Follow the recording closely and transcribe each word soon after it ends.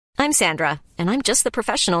I'm Sandra, and I'm just the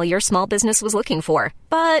professional your small business was looking for.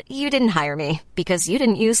 But you didn't hire me because you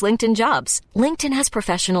didn't use LinkedIn Jobs. LinkedIn has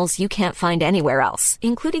professionals you can't find anywhere else,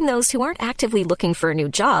 including those who aren't actively looking for a new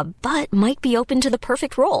job, but might be open to the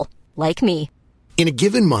perfect role, like me. In a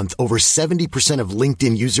given month, over 70% of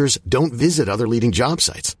LinkedIn users don't visit other leading job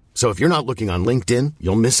sites. So if you're not looking on LinkedIn,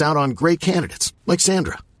 you'll miss out on great candidates like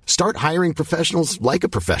Sandra. Start hiring professionals like a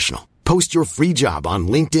professional. Post your free job on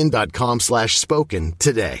linkedin.com/spoken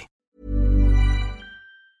today.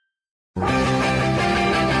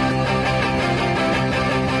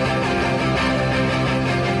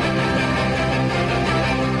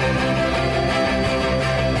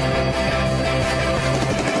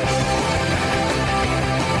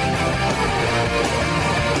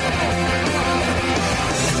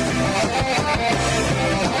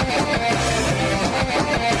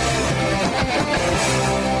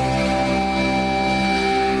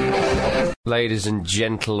 Ladies and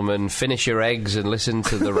gentlemen, finish your eggs and listen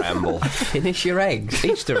to the ramble. Finish your eggs?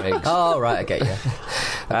 Easter eggs. Oh, right, I get you.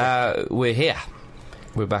 We're here.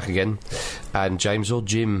 We're back again. And James or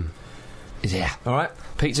Jim is here. All right.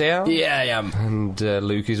 Pete's here. Yeah, I am. And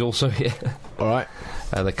Luke is also here. All right.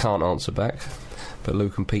 They can't answer back, but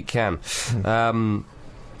Luke and Pete can. I'm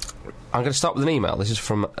going to start with an email. This is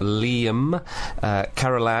from Liam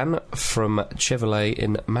Carolan from Chevrolet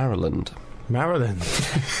in Maryland. Maryland.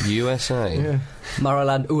 USA. Yeah.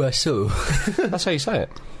 Maryland, USA. That's how you say it.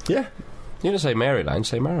 Yeah. You don't say Maryland, you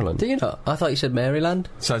say Maryland. Do you not? I thought you said Maryland.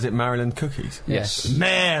 So is it Maryland cookies? Yes.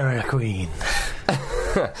 Mary Queen.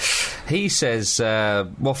 He says,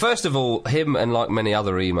 well, first of all, him and like many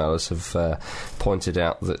other emailers have pointed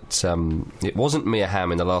out that it wasn't Mia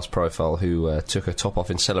Hamm in the last profile who took her top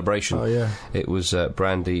off in celebration. Oh, yeah. It was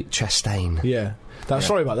Brandy Chastain. Yeah.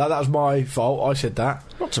 Sorry about that. That was my fault. I said that.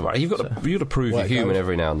 Not to worry. You've got to prove you're human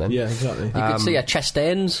every now and then. Yeah, exactly. You could see her chest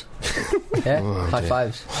ends. Yeah, high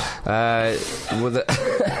fives.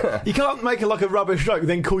 You can't make a rubbish joke and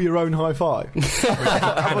then call your own high five.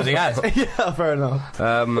 He has. Yeah, fair enough.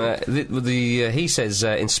 He says,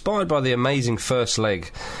 inspired by the amazing first leg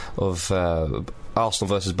of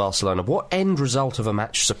Arsenal versus Barcelona, what end result of a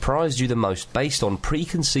match surprised you the most based on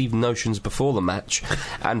preconceived notions before the match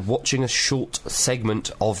and watching a short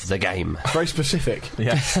segment of the game? Very specific.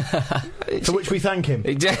 Yeah. For which we thank him.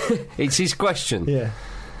 It's his question. Yeah.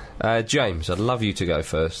 James, I'd love you to go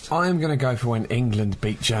first. I'm going to go for when England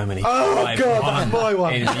beat Germany. Oh, God, that's my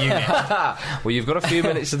one. In Munich. Well, you've got a few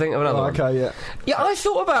minutes to think of another one. Okay, yeah. Yeah, I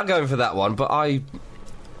thought about going for that one, but I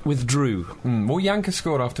withdrew. Well, Janka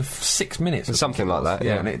scored after 6 minutes. Something like that,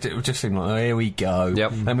 yeah. And it just seemed like, oh, here we go.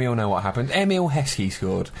 Yep. And we all know what happened. Emil Heskey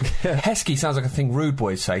scored. Heskey sounds like a thing rude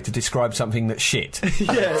boys say to describe something that's shit.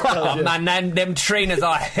 Yeah, Oh, man, them trainers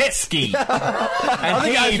are Heskey. And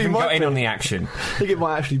he even got in on the action. I think it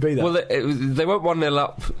might actually be that. Well, they went 1-0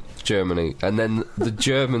 up, Germany, and then the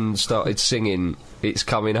Germans started singing "It's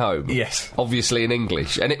Coming Home." Yes. Obviously in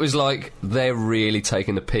English. And it was like, they're really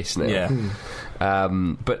taking the piss now. Yeah.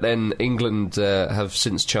 But then England have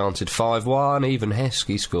since chanted 5-1, even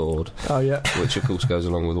Heskey scored. Oh, yeah. Which, of course, goes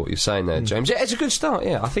along with what you're saying there, James. Yeah, it's a good start,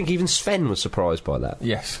 yeah. I think even Sven was surprised by that.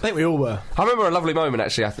 Yes. I think we all were. I remember a lovely moment,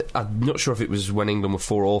 actually. I'm not sure if it was when England were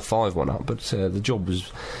 4 or 5-1 up, but the job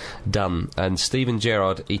was done. And Steven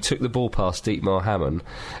Gerrard, he took the ball past Dietmar Hamann,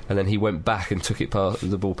 and then he went back and took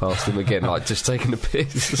the ball past him again, like just taking the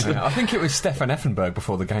piss. Yeah, I think it was Stefan Effenberg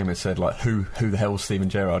before the game had said, like, who the hell's Steven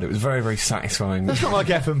Gerrard? It was very, very satisfying. That's not like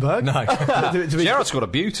Effenberg. No. Gerrard's got a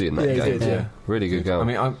beauty in that Yeah, he game. did, yeah. Really good goal. I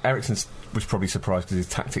mean, Ericsson was probably surprised because his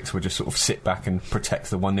tactics were just sort of sit back and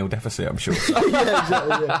protect the 1-0 deficit, I'm sure. Yeah,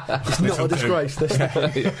 exactly, yeah. It's not a disgrace.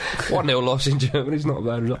 1-0 loss in Germany is not a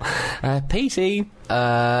bad result. PT.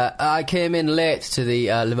 I came in late to the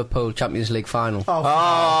Liverpool Champions League final. Oh.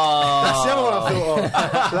 That's the other one I thought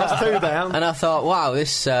of. So that's 2 down. And I thought, wow,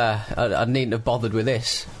 this I needn't have bothered with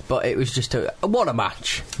this. But it was just what a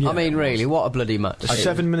match. Yeah, I mean, really, what a bloody match.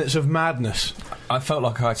 7 minutes of madness. I felt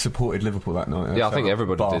like I supported Liverpool that night. Yeah, I think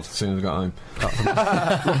everybody did. As soon as I got home.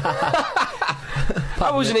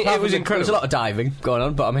 It was incredible. There was a lot of diving going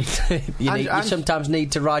on, but I mean, you sometimes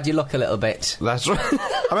need to ride your luck a little bit. That's right.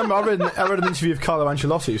 I read an interview of Carlo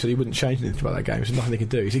Ancelotti who said he wouldn't change anything about that game. There's nothing they could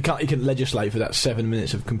do. He can legislate for that 7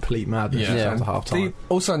 minutes of complete madness at half time.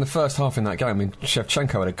 Also, in the first half in that game, I mean,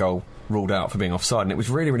 Shevchenko had a goal ruled out for being offside, and it was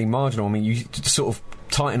really, really marginal. I mean, you sort of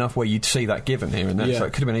tight enough where you'd see that given here and there, so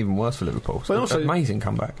it could have been even worse for Liverpool. So also, amazing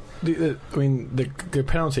comeback. The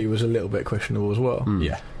penalty was a little bit questionable as well.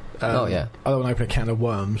 Yeah. I don't want to open a can of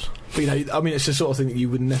worms, but I mean, it's the sort of thing that you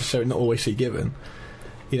would necessarily not always see given.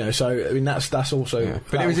 So I mean, that's also. Yeah.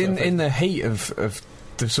 But it was in the heat of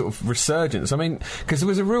the sort of resurgence. I mean, because there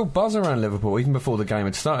was a real buzz around Liverpool even before the game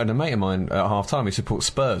had started. A mate of mine at half-time, he supports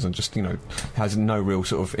Spurs and just, has no real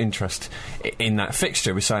sort of interest in that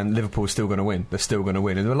fixture, was saying Liverpool's still going to win. They're still going to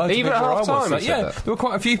win. And there were loads even of at half-time, there were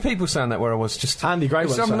quite a few people saying that where I was just... Andy Gray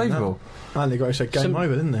was unbelievable. Andy Gray said game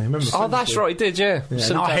over, didn't he? Remember? Oh, that's right, he did, yeah.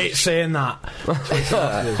 I hate saying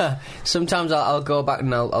that. Sometimes I'll go back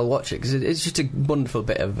and I'll watch it because it's just a wonderful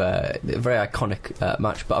bit of a very iconic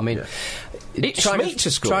match. But I mean, trying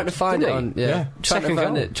to find it on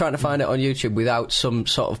trying to find it on YouTube without some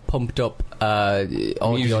sort of pumped up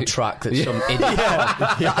audio track that some idiot.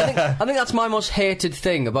 I think that's my most hated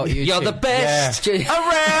thing about YouTube. You're the best around.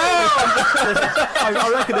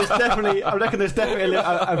 I reckon there's definitely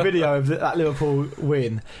a video of that Liverpool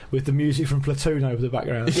win with the music from Platoon over the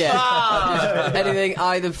background. Yeah, anything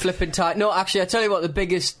either flipping tight. No, actually, I tell you what, the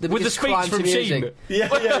biggest with the speech from Sheen. Yeah.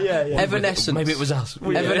 Evanescence. Maybe it was us.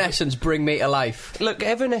 Evanescence, bring me to life. Look,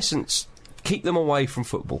 Evanescence, keep them away from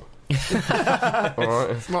football.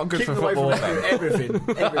 Alright. It's not good keep for them football. Away from everything.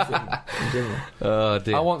 Oh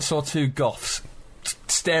dear. I once saw two goths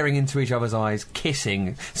staring into each other's eyes,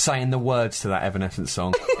 kissing, saying the words to that Evanescence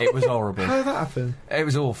song. It was horrible. How did that happen? It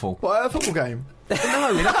was awful. What, at a football game? No,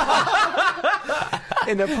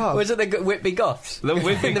 in a pub. Was it the Whitby Goths? The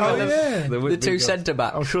Whitby Goths. The two centre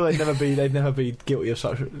backs. I'm sure they'd never be guilty of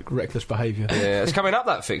such reckless behaviour. Yeah, it's coming up,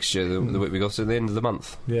 that fixture, the Whitby Goths, at the end of the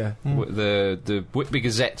month. Yeah. The Whitby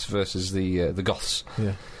Gazette versus the Goths.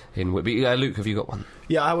 Yeah. In Whitby. Luke, have you got one?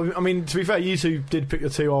 Yeah, I mean, to be fair, you two did pick the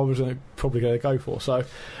two I was probably going to go for. So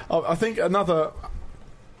I think another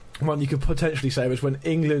one you could potentially say was when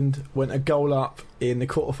England went a goal up in the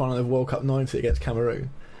quarter-final of World Cup 90 against Cameroon.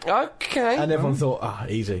 Okay. And everyone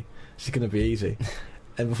thought, easy. This is going to be easy.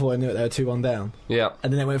 And before they knew it, they were 2-1 down. Yeah.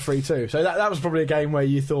 And then it went 3-2. So that was probably a game where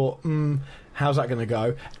you thought, how's that going to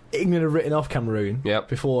go? England had written off Cameroon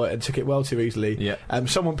before and took it well too easily. Yeah.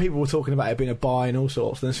 People were talking about it being a bye and all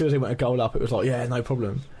sorts. And as soon as they went a goal up, it was like, yeah, no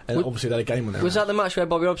problem. And obviously they had a game on their Was that the match where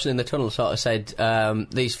Bobby Robson in the tunnel sort of said,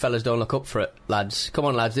 these fellas don't look up for it, lads. Come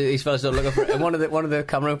on, lads, these fellas don't look up for it. And one of the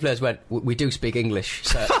Cameroon players went, we do speak English.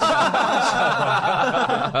 So.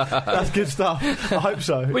 That's good stuff. I hope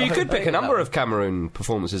so. Well, you could pick a number of Cameroon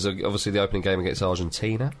performances. Obviously, the opening game against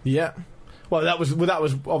Argentina. Yeah. Well, that was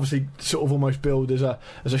obviously sort of almost billed as a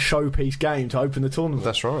showpiece game to open the tournament.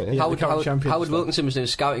 That's right. Yeah. Howard Wilkinson was doing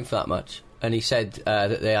scouting for that match, and he said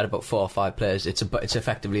that they had about 4 or 5 players. It's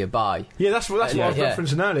effectively a bye. Yeah, that's what I was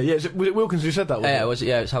referencing earlier. Yeah, was it Wilkinson who said that? It was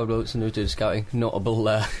Howard Wilkinson who was doing scouting.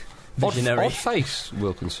 Notable visionary. Odd face,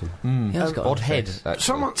 Wilkinson. He's got odd head.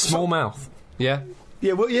 Small mouth. Yeah.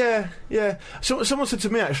 Yeah. Well, yeah. Someone said to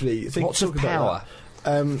me actually, lots of power.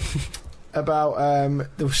 About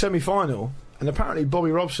the semi-final, and apparently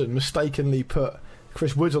Bobby Robson mistakenly put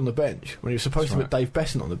Chris Woods on the bench when he was supposed to put Dave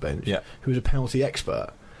Besson on the bench, who was a penalty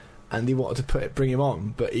expert, and he wanted to bring him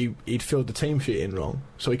on, but he'd filled the team sheet in wrong,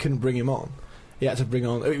 so he couldn't bring him on. He had to bring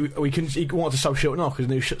on. He wanted to sub Shilton off because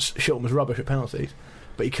he knew Shilton was rubbish at penalties,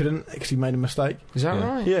 but he couldn't because he made a mistake. Is that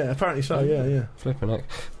right? Yeah, apparently so. Yeah. Flipping heck.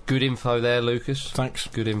 Good info there, Lucas. Thanks.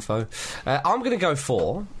 Good info. I'm going to go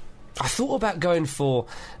for. I thought about going for.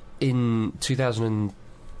 In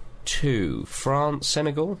 2002,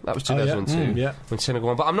 France-Senegal. That was 2002 when Senegal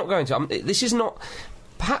won. But I'm not going to. This is not,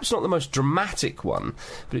 perhaps not the most dramatic one,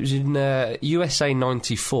 but it was in USA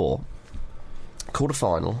 94,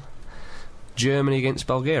 quarter-final, Germany against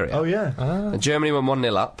Bulgaria. Oh, yeah. And Germany went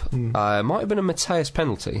 1-0 up. Might have been a Mateus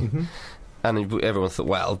penalty. And everyone thought,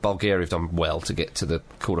 well, Bulgaria have done well to get to the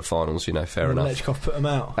quarterfinals, fair enough. Lechkov put them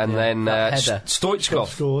out. And then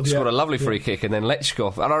Stoichkov scored a lovely free kick, and then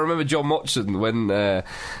Lechkov. And I remember John Motson, when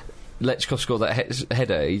Lechkov scored that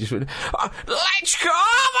header, he just went, Lechkov!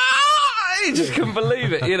 He just couldn't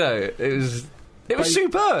believe it, It was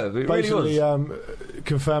superb. It basically, really was.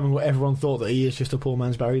 Confirming what everyone thought, that he is just a poor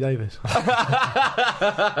man's Barry Davies.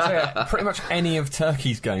 Pretty much any of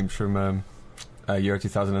Turkey's games from... Euro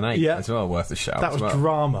 2008 as well, worth a shout. That was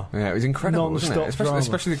drama. Yeah, it was incredible, wasn't it?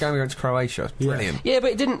 Especially the game against Croatia. It was brilliant. Yeah,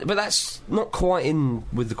 but it didn't. But that's not quite in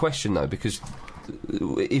with the question though, because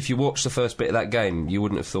if you watched the first bit of that game, you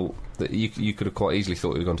wouldn't have thought that you could have quite easily thought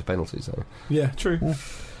it would have gone to penalties. Though. Yeah, true.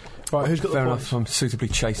 Right, who's got Fair the enough. I'm suitably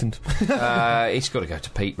chastened. It's got to go to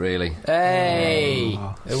Pete, really. Hey,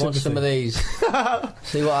 who wants some of these?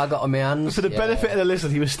 See what I got on my hands. For the benefit of the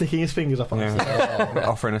listener, he was sticking his fingers up on us,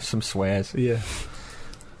 offering us some swears. Yeah.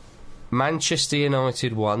 Manchester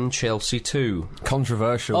United 1, Chelsea 2.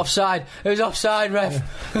 Controversial. Offside. It was offside, ref.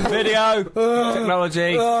 Video.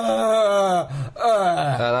 Technology. That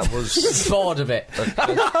was... bored of it.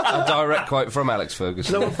 A direct quote from Alex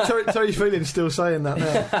Ferguson. Terry Feeling's still saying that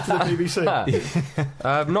now to the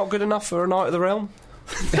BBC. Not good enough for a night at the Realm?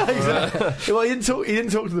 Exactly. Well, he didn't talk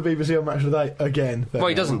to the BBC on Match of the Day again. Well,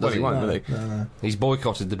 he doesn't, does he? No. He's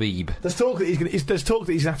boycotted the Beeb. There's talk that he's going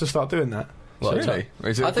to have to start doing that. Well, really?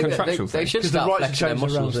 Is it I think they should start flexing their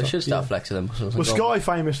muscles. They should start flexing their muscles. Well, Sky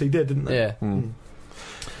famously did, didn't they? Yeah.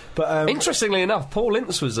 But interestingly enough, Paul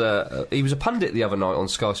Ince was he was a pundit the other night on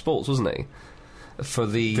Sky Sports, wasn't he? For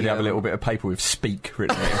the did he have a little bit of paper with "speak"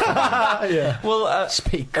 written on it? Yeah. Well,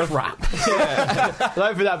 speak crap. Yeah. I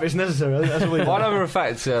don't think that bit's necessary. That's all. I know for a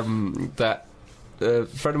fact that. A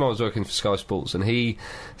friend of mine was working for Sky Sports, and he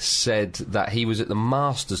said that he was at the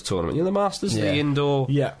Masters tournament. You know the Masters, the indoor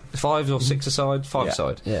 5 or 6-a-side,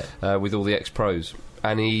 5-a-side, with all the ex-pros.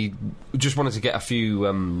 And he just wanted to get a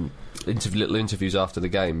few little interviews after the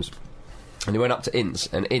games. And he went up to Ince,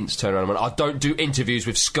 and Ince turned around and went, "I don't do interviews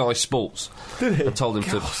with Sky Sports." Did he? And told him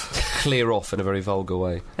to clear off in a very vulgar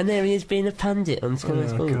way. And there he is being a pundit on Sky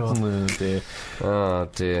Sports. Oh, dear. Oh,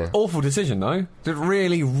 dear. Awful decision, though.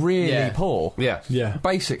 Really, really poor. Yeah.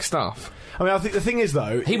 Basic stuff. I mean, I think the thing is,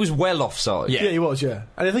 though... He was well offside. Yeah, he was, And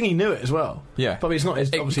I think he knew it as well. Yeah. But it's not... He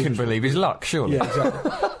couldn't believe his luck, surely. Yeah,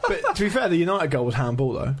 exactly. But to be fair, the United goal was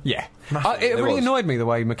handball, though. Yeah. It really annoyed me the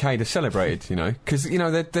way Makeda celebrated, because,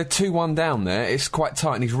 they're 2-1 down there, it's quite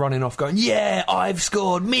tight, and he's running off going, "Yeah, I've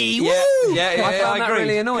scored, me, woo!" I found that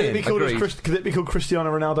really annoying. Could it be called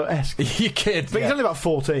Cristiano Ronaldo-esque? You kid. But he's only about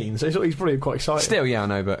 14, so he's probably quite excited. Still, I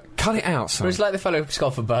know, but cut it out, son. But it's like the fellow who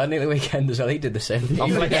scored for Burnley at the weekend as well, he did the same thing.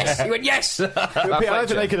 He went, yes! He went, yes! I don't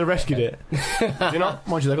think they could have rescued it. Do you not?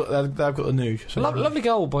 Mind you, they've got the news. So Lovely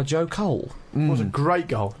goal by Joe Cole. It was a great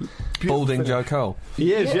goal. Balding Joe Cole.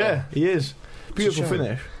 He is, he is. Beautiful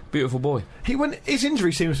finish. Beautiful boy. His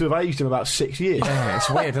injury seems to have aged him about 6 years. Yeah, it's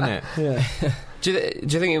weird, isn't it? Yeah. Do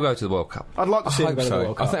you think he'll go to the World Cup? I'd like to see him go to the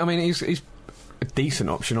World Cup. I mean, he's a decent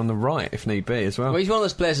option on the right if need be as well. Well, he's one of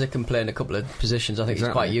those players that can play in a couple of positions. I think he's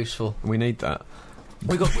quite useful. We need that.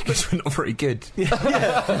 Because we're not very good.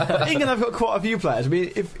 England have got quite a few players. I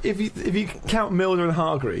mean, if you count Milner and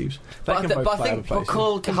Hargreaves, they can both play other places.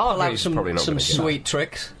 Cole can pull out some sweet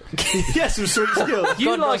tricks. Yes, some sweet skills.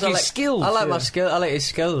 You like his skills. I like my skill. I like his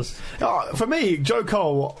skills. For me, Joe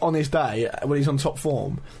Cole on his day when he's on top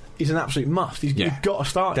form, he's an absolute must. You've got to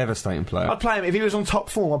start him. Devastating player. I'd play him if he was on top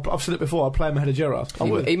form. I've said it before. I'd play him ahead of Gerrard.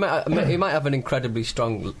 He might have an incredibly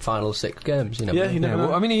strong final 6 games. You know. Yeah,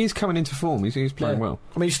 well, I mean, he is coming into form. He's playing well.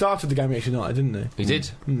 I mean, he started the game against United, didn't he? He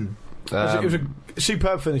did. It was a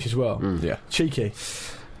superb finish as well. Yeah, cheeky.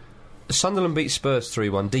 Sunderland beat Spurs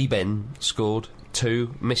 3-1. D-Ben scored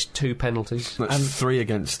 2, missed 2 penalties. And 3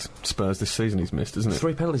 against Spurs this season he's missed, isn't it?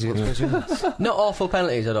 3 penalties against Spurs, Not awful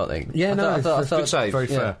penalties, I don't think. Yeah, I thought good save. Very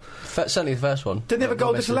fair. Certainly the first one. Didn't they have a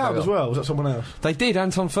goal disallowed as well? Was that someone else? They did,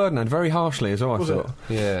 Anton Ferdinand, very harshly as well, I thought.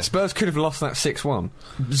 Yeah. Spurs could have lost that 6-1.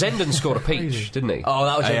 Zenden scored a peach, didn't he? Oh,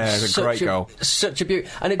 that was a great goal. Such a beauty.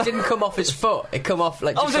 And it didn't come off his foot. It come off,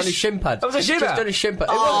 just on his shin pad. That was a shin Just on his shin pad.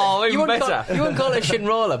 Oh, even better. You wouldn't call it a shin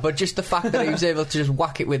roller, but just the fact that he was able to just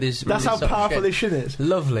whack it with his... That's how powerful his shin is.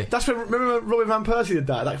 Lovely. That's when, remember Robin Van Persie did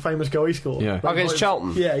that famous goal he scored? Yeah. Against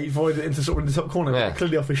Charlton? Yeah, he voided it into in the top corner,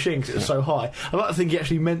 clearly off his shin because it was so high. I like to think he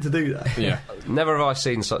actually meant to do that. Yeah. Never have I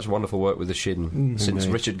seen such wonderful work with the shin since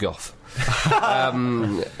Richard Gough.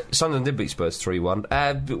 Sunderland did beat Spurs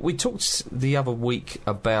 3-1. We talked the other week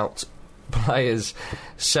about players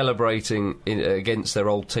celebrating against their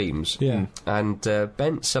old teams. Yeah. And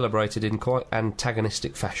Bent celebrated in quite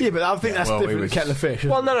antagonistic fashion. Yeah, but I think that's different to kettle of fish.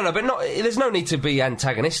 Well, no, but there's no need to be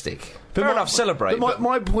antagonistic. Fair enough, celebrate. But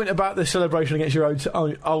my point about the celebration against your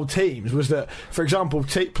old teams was that, for example,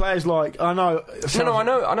 players like I know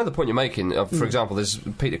the point you're making. For example, there's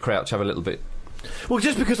Peter Crouch have a little bit. Well,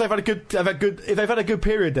 just because they've had a good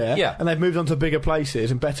period there, and they've moved on to bigger places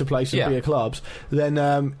and better places, and bigger clubs,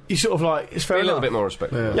 then you sort of like it's fair enough. A little bit more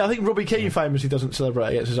respect. Yeah, I think Robbie Keane famously doesn't celebrate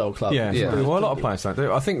against his old club. Yeah. Well, a lot of players don't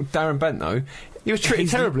do. I think Darren Bent though. He was treated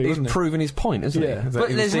terribly, wasn't he? He's proven his point, isn't he? But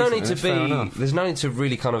there's no need to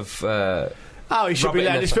really kind of Oh, he should be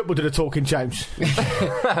letting his football do the talking, James.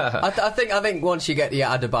 I think once you get the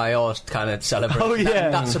Adebayor kind of celebration,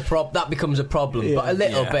 that becomes a problem. Yeah. But a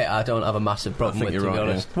little bit, I don't have a massive problem with, to be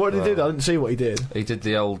honest. What did he do? I didn't see what he did. He did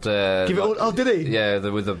the old... Give it all... Oh, did he? Yeah,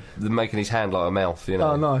 with the making his hand like a mouth, you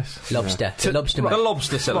know. Oh, nice. Lobster. The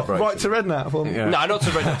lobster celebration. Right to Redknapp? Yeah. No, not to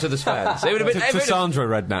Redknapp, to the fans. It would have been... to Sandra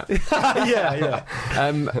Redknapp. Yeah.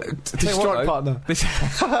 His strike partner.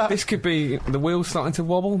 This could be the wheels starting to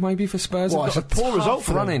wobble, maybe, for Spurs. It's a poor result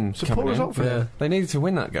for running. It's a poor result for them. They needed to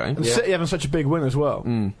win that game. And City having such a big win as well.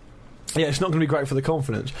 Yeah, it's not going to be great for the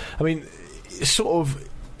confidence. I mean, you sort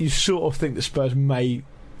of think that Spurs may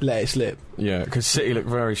let it slip. Yeah, because City look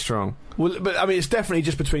very strong. Well, but I mean, it's definitely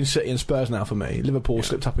just between City and Spurs now for me. Liverpool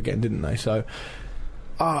slipped up again, didn't they? So,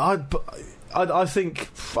 I think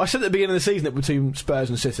I said at the beginning of the season that between Spurs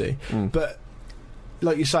and City, but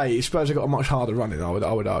like you say, Spurs have got a much harder run in. I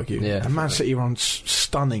would argue. Yeah, and Man City are on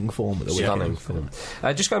stunning form at the weekend. Stunning form.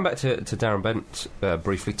 Just going back to Darren Bent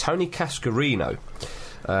briefly, Tony Cascarino.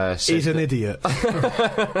 He's an idiot.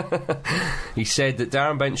 He said that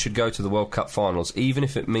Darren Bent should go to the World Cup finals, even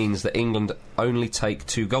if it means that England only take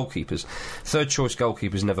 2 goalkeepers. Third choice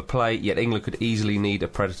goalkeepers never play, yet England could easily need a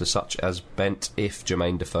predator such as Bent if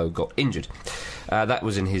Jermaine Defoe got injured. That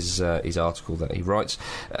was in his article that he writes.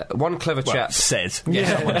 One clever chap says,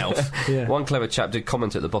 someone else. One clever chap did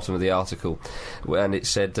comment at the bottom of the article, and it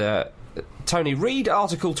said, Tony, read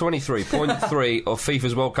Article 23.3 of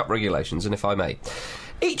FIFA's World Cup regulations, and if I may.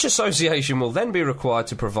 Each association will then be required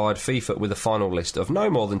to provide FIFA with a final list of no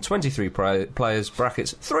more than 23 players,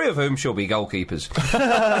 brackets, 3 of whom shall be goalkeepers.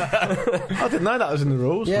 I didn't know that was in the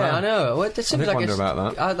rules. Yeah, I know. Well, it seems like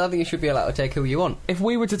about that. I think you should be allowed to take who you want. If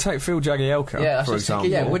we were to take Phil Jagielka, for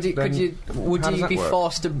example... would you be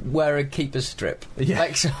forced to wear a keeper's strip? Yeah.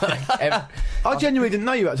 I genuinely didn't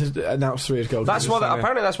know you had to announce 3 as goalkeepers.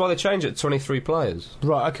 Apparently that's why they changed it to 23 players.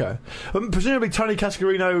 Right, okay. Presumably Tony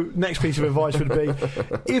Cascarino, next piece of advice would be...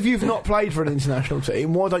 If you've not played for an international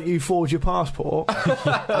team, why don't you forge your passport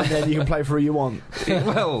and then you can play for who you want?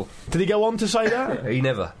 Well, did he go on to say that? He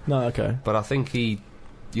never. No, okay. But I think I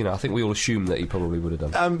think we all assume that he probably would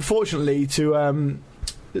have done. Fortunately, to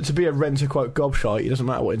be a rent-a-quote gobshite, it doesn't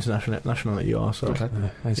matter what international nationality you are. So okay.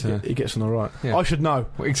 He gets on all right. Yeah. I should know.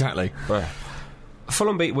 Exactly. Right.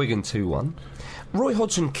 Fulham beat Wigan 2-1. Roy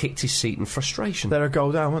Hodgson kicked his seat in frustration. They're a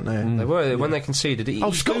goal down, weren't they? They were, when they conceded.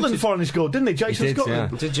 Scotland finally scored, didn't he? Jason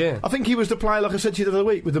Scotland. Yeah. Did you? I think he was the player, like I said to you the other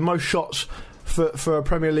week, with the most shots for a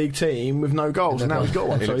Premier League team with no goals, and now he's got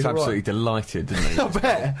one. He looked absolutely delighted, didn't he? I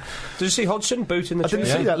bet. Did you see Hodgson booting the chair? I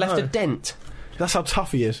didn't see that, left a dent. That's how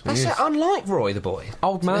tough he is. That's unlike Roy, the boy.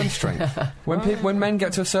 Old man strength. When men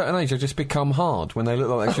get to a certain age, they just become hard when they look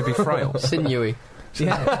like they should be frail. Sinewy.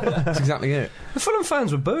 Yeah, that's exactly it. The Fulham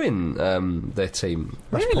fans were booing their team.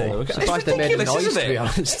 Really? Surprised they made a noise, to be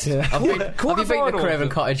honest. Have you been to Craven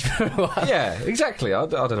Cottage for a while? Yeah, exactly. I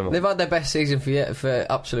don't know. They've had their best season for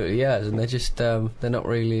absolutely years, and they're just they're not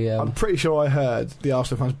really. I'm pretty sure I heard the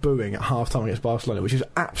Arsenal fans booing at half time against Barcelona, which is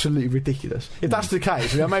absolutely ridiculous. If that's the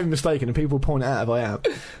case, I may be mistaken, and people point it out if I am.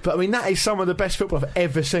 But I mean, that is some of the best football I've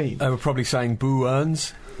ever seen. They were probably saying "Boo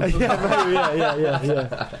Earns." Yeah.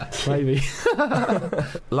 Maybe.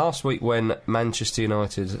 Last week, when Manchester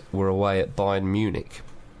United were away at Bayern Munich,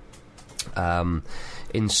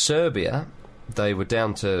 in Serbia, they were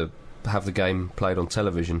down to have the game played on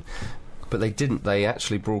television, but they didn't. They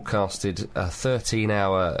actually broadcasted a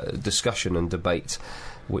 13-hour discussion and debate,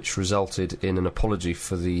 which resulted in an apology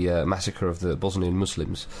for the massacre of the Bosnian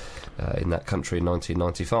Muslims in that country in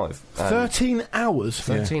 1995. 13 hours?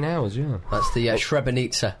 13 hours, yeah. That's the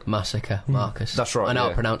Srebrenica massacre, Marcus. That's right. I know how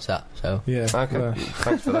to pronounce that, so... Yeah. Okay,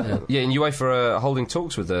 thanks for that. Yeah, and UEFA are holding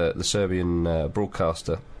talks with the Serbian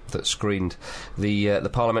broadcaster that screened the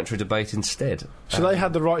parliamentary debate instead. So they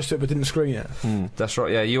had the rights to it but didn't screen it? That's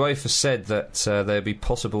right, yeah. UEFA said that there'd be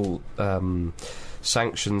possible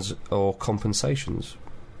sanctions or compensations.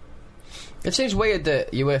 It seems weird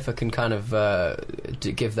that UEFA can kind of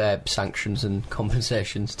give their sanctions and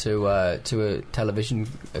compensations to a television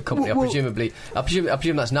company. I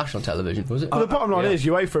presume that's national television, was it? Well, the bottom line is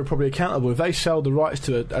UEFA are probably accountable if they sell the rights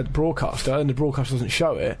to a broadcaster and the broadcaster doesn't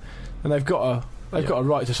show it, and they've got a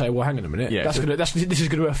right to say, well, hang on a minute, this is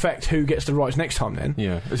going to affect who gets the rights next time then.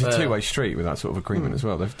 Yeah, it's a two-way street with that sort of agreement as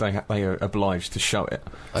well. They are obliged to show it.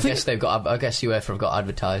 I guess UEFA have got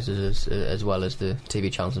advertisers as well as the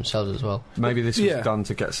TV channels themselves as well. Maybe this was done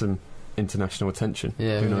to get some international attention.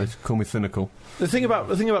 Who knows? Call me cynical. The thing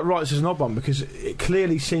about rights is an odd one, because it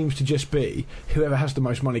clearly seems to just be whoever has the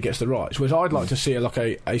most money gets the rights. Whereas I'd like to see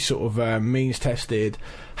a sort of means tested,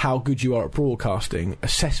 how good you are at broadcasting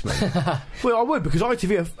assessment. Well, I would, because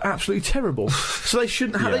ITV are absolutely terrible. So they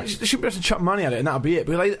shouldn't have, they shouldn't be able to chuck money at it and that'll be it.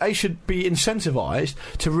 Because they should be incentivised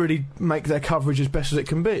to really make their coverage as best as it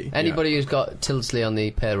can be. Anybody who's got Tilsley on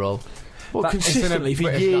the payroll. Well, consistently for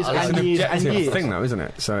years and years and years. Thing though, isn't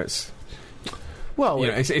it? So it's. Well,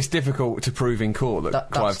 it's difficult to prove in court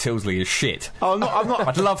that Clive Tilsley is shit. I'm not.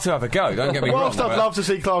 I'd love to have a go. Don't get me wrong. Whilst I'd love to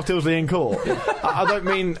see Clive Tilsley in court, I don't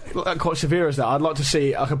mean quite severe as that. I'd like to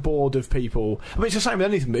see a board of people. I mean, it's the same with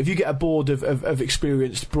anything. But if you get a board of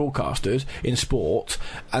experienced broadcasters in sport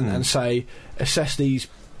and say assess these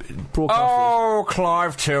broadcasters. Oh,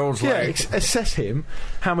 Clive Tilsley. Yeah, assess him.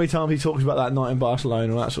 How many times he talks about that night in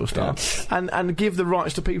Barcelona, all that sort of stuff, and give the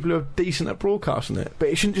rights to people who are decent at broadcasting it. But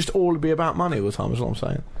it shouldn't just all be about money all the time. Is what I'm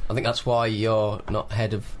saying. I think that's why you're not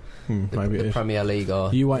head of the Premier League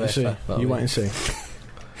or. You wait and see. You wait and see.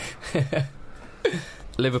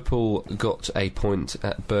 Liverpool got a point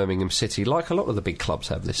at Birmingham City, like a lot of the big clubs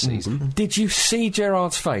have this season. Did you see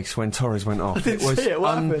Gerrard's face when Torres went off? I didn't see it.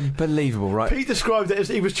 What unbelievable, happened? right? Pete described it as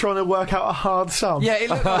he was trying to work out a hard sum. Yeah, it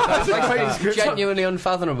looked like genuinely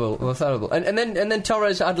unfathomable. And then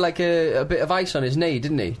Torres had like a bit of ice on his knee,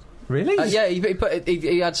 didn't he? Really? Yeah,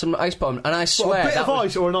 he had some ice bomb, and I swear... a bit of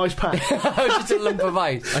ice or an ice pack? Just a lump of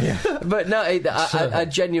ice. But no, I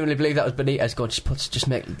genuinely believe that was Benitez going, just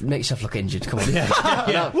make yourself look injured, come on.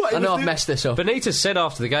 I know I've messed this up. Benitez said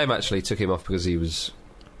after the game, actually, took him off because he was...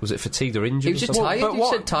 Was it fatigued or injured? He was just tired. He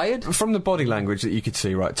said tired. From the body language that you could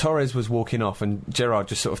see, right? Torres was walking off, and Gerrard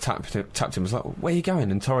just sort of tapped him. Was like, "Where are you going?"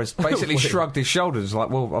 And Torres basically shrugged his shoulders, like,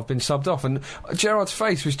 "Well, I've been subbed off." And Gerrard's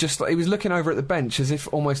face was just like he was looking over at the bench as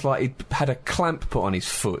if almost like he'd had a clamp put on his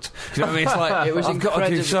foot. Do you know what I mean? It's like it was I've got to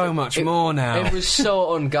do so much more now. It was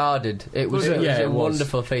so unguarded. It was a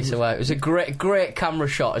wonderful piece of work. It was a great camera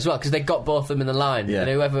shot as well, because they got both of them in the line. Yeah. And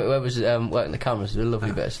whoever's working the cameras did a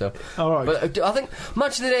lovely bit of stuff. All right. But I think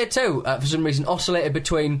match of the day too. For some reason, oscillated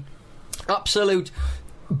between absolute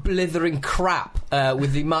blithering crap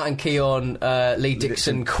with the Martin Keown, Lee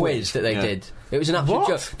Dixon quiz that they did. It was an absolute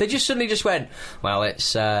joke. They just suddenly just went, well,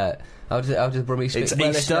 it's... How did the Brummie speak? It's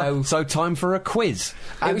Easter, so time for a quiz.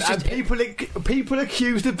 And people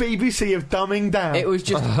accused the BBC of dumbing down. It was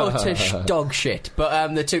just utter dog shit.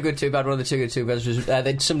 But the Too Good Too Bad, one of the Too Good Too Bads was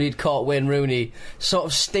somebody had caught Wayne Rooney sort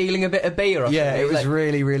of stealing a bit of beer. It was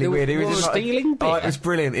really, really weird. He was stealing beer. Oh, it was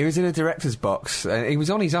brilliant. He was in a director's box. He was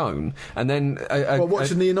on his own, and then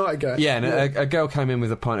watching the United game. Yeah, and a girl came in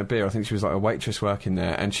with a pint of beer. I think she was like a waitress working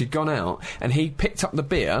there, and she'd gone out, and he picked up the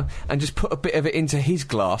beer and just put a bit of it into his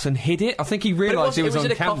glass and hid it. I think he realised he was on camera.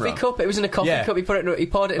 It was in a coffee cup. It was in a coffee cup. He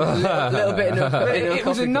poured it in a little bit into a coffee cup. It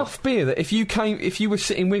was enough beer that if you were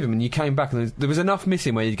sitting with him and you came back and there was enough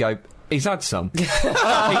missing where you'd go, he's had some. He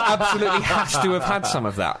absolutely has to have had some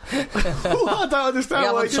of that. I don't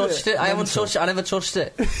understand why he did it. I haven't touched it. I never touched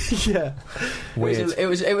it. Yeah. Weird. It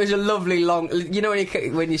was a lovely long... You know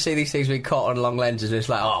when you see these things being caught on long lenses, it's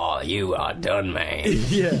like, oh, you are done, mate.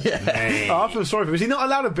 Yeah. Oh, I feel sorry for him. Is he not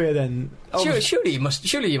allowed a beer then? Surely you must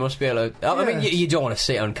be able to... I mean, you don't want to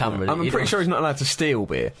sit on camera. I'm pretty sure he's not allowed to steal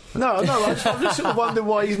beer. No, I'm just sort of wondering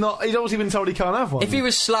why he's not... He's obviously been told he can't have one. If he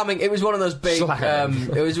was slamming... It was one of those big...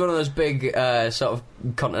 it was one of those big sort of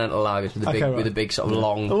continental lagers with the big sort of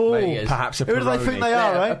long... Oh, perhaps a Peroni. Who do they think they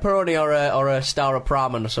are, A Peroni or a Star of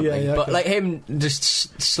Pramen or something. Yeah, but like him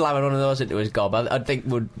just slamming one of those into his gob, I think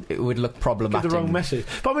it would look problematic. Give the wrong message.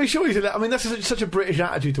 But I mean, surely that's such a British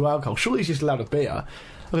attitude to alcohol. Surely he's just allowed a beer.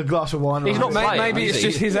 Like a glass of wine. He's not maybe it's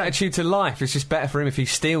just his attitude to life. It's just better for him if he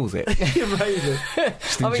steals it. Amazing.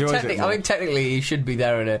 I mean, technically he should be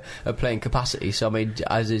there in a playing capacity. So I mean,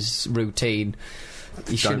 as his routine,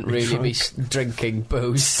 he shouldn't really be drinking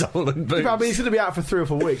booze. Stolen booze. I mean, he's going to be out for 3 or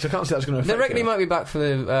 4 weeks. I can't see that's going to affect They reckon he might be back for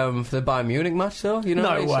the Bayern Munich match, though. You know,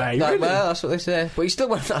 no way. Really? Well, that's what they say. But he still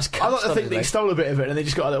went for that. I like to think that he stole a bit of it and they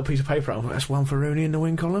just got a little piece of paper out. That's one for Rooney in the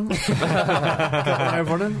win column. Got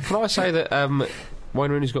one over. Can I say that Wayne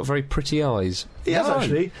Rooney's got very pretty eyes? He has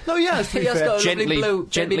actually. No, he has. He has got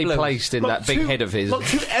gently placed in that big head of his. Like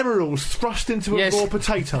 2 emeralds thrust into a raw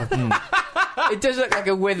potato. It does look like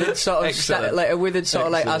a withered sort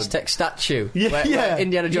of Aztec statue. Where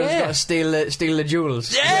Indiana Jones got to steal the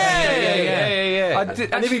jewels. Yeah.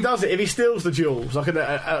 And if he does it, if he steals the jewels, like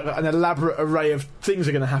an elaborate array of things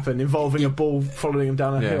are going to happen involving a ball following him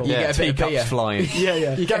down a hill. You get a teacups flying.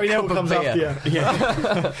 Gary Neville comes after you.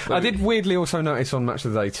 Yeah. I did weirdly also notice on Match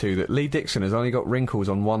of the Day too that Lee Dixon has only got wrinkles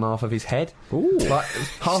on one half of his head. Ooh. Like,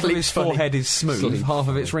 half of his forehead is smooth, half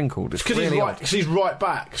of it's wrinkled. It's because he's right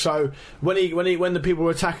back. So when the people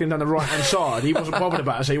were attacking down the right hand side, he wasn't bothered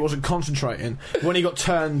about it, so he wasn't concentrating. When he got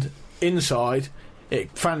turned inside,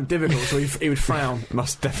 it found it difficult, so he would frown.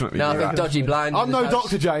 Must definitely be I think dodgy blind. I'm no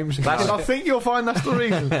doctor, James. I think you'll find that's the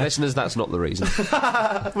reason. Listeners, that's not the reason.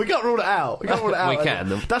 We can't rule it out. We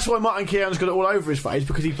can. That's why Martin Keown's got it all over his face,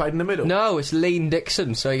 because he played in the middle. No, it's Lean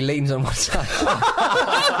Dixon, so he leans on one side.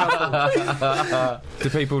 Do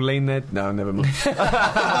people lean there? No, never mind.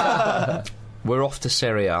 We're off to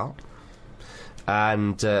Serie A.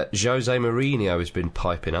 And Jose Mourinho has been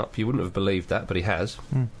piping up. You wouldn't have believed that, but he has.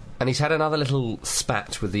 And he's had another little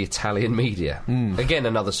spat with the Italian media. Again,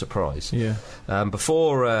 another surprise. Yeah.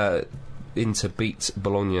 Before Inter beat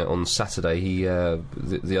Bologna on Saturday,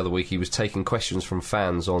 the other week, he was taking questions from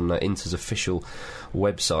fans on Inter's official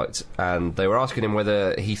website, and they were asking him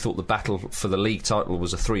whether he thought the battle for the league title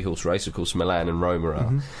was a three-horse race. Of course, Milan and Roma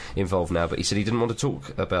are involved now, but he said he didn't want to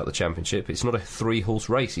talk about the championship. It's not a three-horse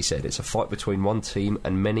race, he said. It's a fight between one team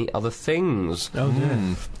and many other things. Oh,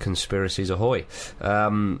 dear. Conspiracies ahoy.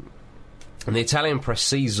 And the Italian press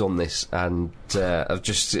seizes on this and have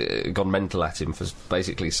just gone mental at him for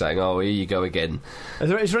basically saying, "Oh, here you go again." Is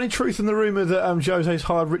there any truth in the rumour that Jose's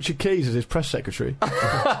hired Richard Keys as his press secretary?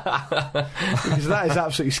 Because that is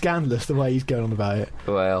absolutely scandalous, the way he's going on about it.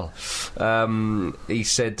 Well, he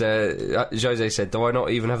said, Jose said, "Do I not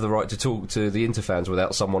even have the right to talk to the Inter fans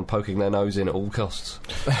without someone poking their nose in at all costs?"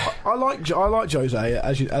 I like Jose,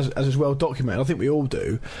 as is well documented. I think we all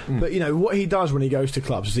do. But, you know, what he does when he goes to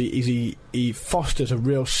clubs is he fosters a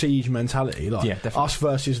real siege mentality, like us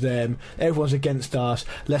versus them, everyone's against us,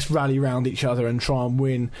 let's rally round each other and try and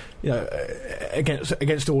win, you know,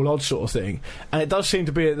 against all odds sort of thing. And it does seem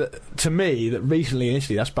to be to me that recently in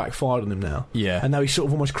Italy that's backfired on him now. And now he's sort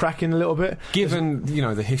of almost cracking a little bit. Given, you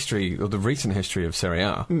know, the history, or the recent history of Serie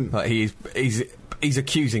A, like he's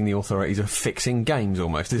accusing the authorities of fixing games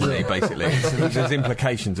almost, isn't he, basically? There's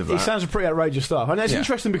implications of that. He sounds pretty outrageous stuff. And it's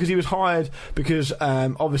interesting because he was hired because,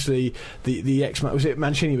 obviously, the was it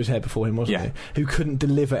Mancini was here before him, wasn't he? Who couldn't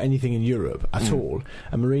deliver anything in Europe at all.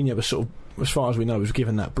 And Mourinho was sort of, as far as we know, was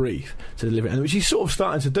given that brief to deliver it, and which he's sort of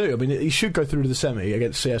starting to do. I mean, he should go through to the semi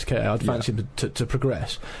against CSKA. I'd fancy him to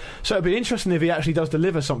progress. So it'd be interesting if he actually does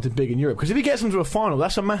deliver something big in Europe, because if he gets them to a final,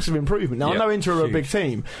 that's a massive improvement. Now, I know Inter are a big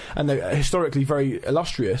team, and they're historically very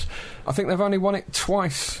illustrious. I think they've only won it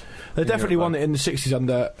twice. They definitely won it in the 60s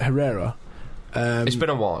under Herrera. It's been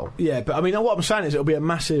a while. Yeah, but I mean, what I'm saying is it'll be a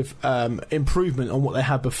massive improvement on what they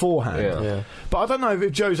had beforehand. But I don't know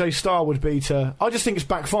if Jose's style would be to... I just think it's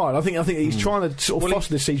backfired. I think he's trying to sort of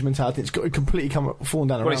foster this siege mentality. It's got completely fallen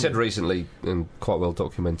down around. Well, he said recently, and quite well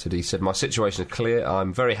documented, he said, "My situation is clear.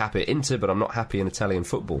 I'm very happy at Inter, but I'm not happy in Italian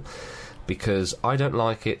football because I don't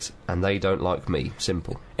like it and they don't like me.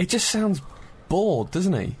 Simple." It just sounds bored,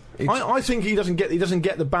 doesn't he? I think he doesn't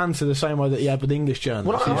get the banter the same way that he had with English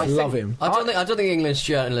journalists. I love him. I don't think English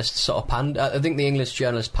journalists sort of I think the English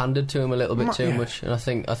journalists pandered to him a little bit too much, and I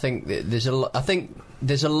think there's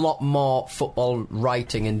a lot more football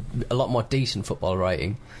writing and a lot more decent football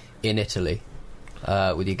writing in Italy.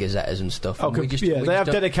 With your gazettas and stuff. Oh, and they have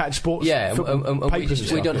dedicated sports. Yeah, and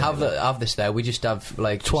we don't have this there. We just have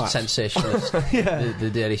like sensationalists.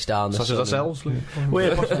 The Daily Star, and such as ourselves.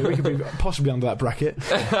 Well, possibly we could be possibly under that bracket.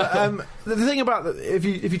 But, the thing about if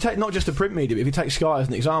you take not just the print media, but if you take Sky as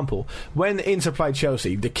an example, when Inter played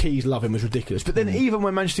Chelsea, the Keys love him was ridiculous. But then even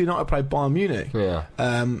when Manchester United played Bayern Munich,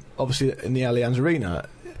 obviously in the Allianz Arena,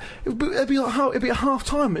 it'd be a half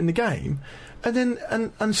time in the game. And then,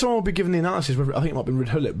 and someone will be given the analysis. I think it might be Red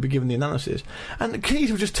Hullet would be given the analysis, and the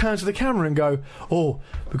Keys would just turn to the camera and go, "Oh,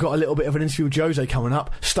 we've got a little bit of an interview with Jose coming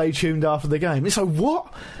up. Stay tuned after the game." It's like,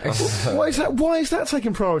 what? Why is that? Why is that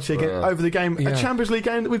taking priority over the game? A Champions League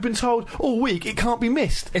game that we've been told all week it can't be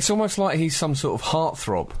missed. It's almost like he's some sort of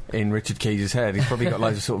heartthrob in Richard Keys' head. He's probably got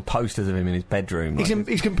loads of sort of posters of him in his bedroom.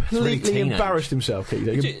 He's completely embarrassed himself. Keys.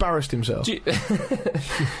 He's embarrassed himself.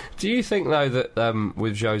 Do you think though that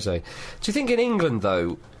with Jose? Do you think in England,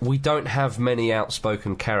 though, we don't have many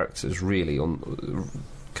outspoken characters, really,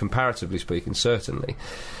 comparatively speaking, certainly.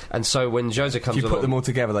 And so when Jose comes along... If you put them all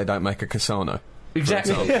together, they don't make a Cassano.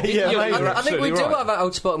 Exactly. I think we do have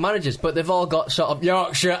outspoken managers, but they've all got sort of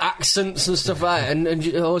Yorkshire accents and stuff like that, and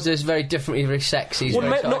Jose's very different, very sexy. Well,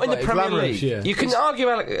 not in the Premier League. Yeah. You can argue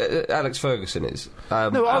Alex Ferguson is.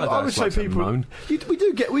 No, I would say people. We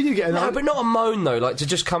do get no, but not a moan though. Like to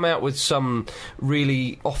just come out with some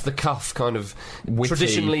really off the cuff kind of witty,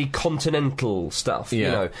 traditionally continental stuff, you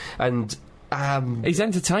know, and. He's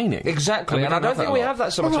entertaining. Exactly, and I don't think we have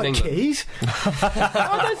that so much in England. Keys?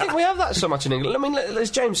 I don't think we have that so much in England. I mean,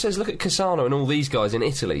 as James says, look at Cassano and all these guys in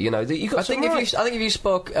Italy. You know, you got. I think if you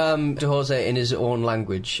spoke to Jose in his own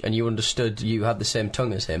language and you understood you had the same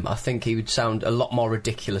tongue as him, I think he would sound a lot more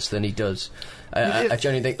ridiculous than he does. I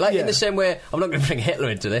genuinely think, in the same way, I'm not going to bring Hitler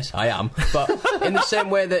into this, I am, but in the same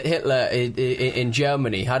way that Hitler in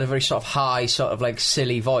Germany had a very sort of high, sort of like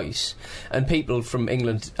silly voice, and people from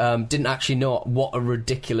England didn't actually know what a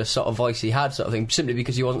ridiculous sort of voice he had, sort of thing, simply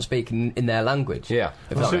because he wasn't speaking in their language. Yeah,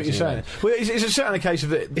 I see what you're saying. Well, it's certainly a case of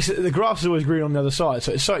the grass is always green on the other side,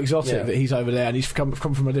 so it's so exotic that he's over there and he's come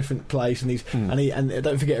from a different place, and and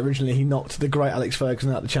don't forget, originally he knocked the great Alex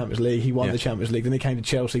Ferguson out of the Champions League. He won the Champions League, then he came to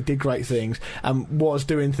Chelsea, did great things. Was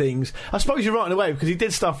doing things. I suppose you're right in a way, because he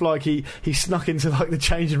did stuff like he snuck into like the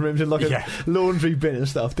changing rooms and like a laundry bin and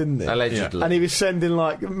stuff, didn't he? Allegedly. And he was sending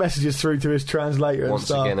like messages through to his translator and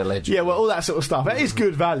stuff. Once again, allegedly. Yeah, well, all that sort of stuff. It is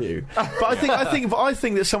good value. But I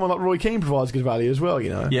think that someone like Roy Keane provides good value as well.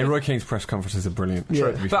 You know. Yeah, Roy Keane's press conferences are brilliant.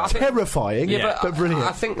 Yeah. Terrifying. But brilliant.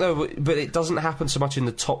 I think though, but it doesn't happen so much in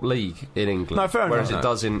the top league in England. No, fair enough. Whereas it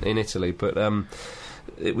does in Italy. But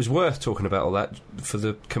it was worth talking about all that for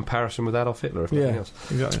the comparison with Adolf Hitler, if nothing else.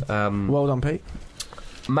 Exactly. Well done, Pete.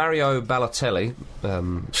 Mario Balotelli.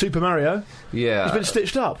 Super Mario? Yeah. He's been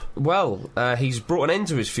stitched up. Well, he's brought an end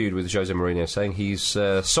to his feud with Jose Mourinho, saying he's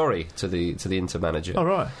sorry to the Inter manager. Oh,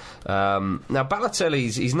 right. Now,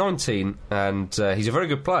 Balotelli's he's 19, and he's a very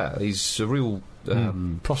good player. He's a real...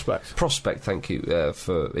 Prospect, thank you,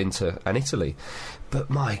 for Inter and Italy. But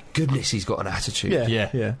my goodness, he's got an attitude.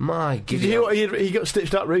 Yeah. My goodness. Did you hear what he got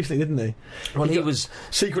stitched up recently, didn't he? Well, he was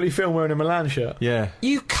secretly filmed wearing a Milan shirt. Yeah.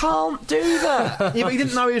 You can't do that. Yeah, but he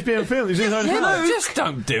didn't know he was being filmed. He was in his own house. Just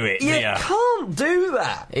don't do it. You can't do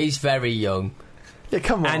that. He's very young. Yeah,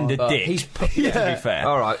 come on. And a dick. To be fair.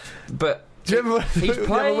 All right, but. Do you remember he's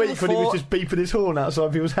the other week when he was just beeping his horn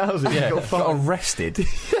outside people's houses? Yeah, got arrested.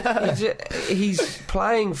 He's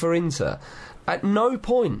playing for Inter. At no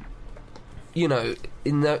point, you know,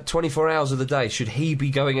 in the 24 hours of the day, should he be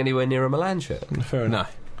going anywhere near a Milan shirt. Fair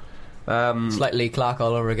enough. No. It's like Lee Clark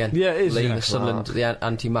all over again. Yeah, it is. Leading the Sunderland, the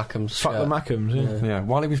anti-Mackems. Fuck the Mackems, yeah.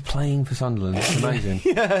 While he was playing for Sunderland, it's amazing.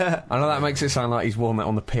 I know that makes it sound like he's worn that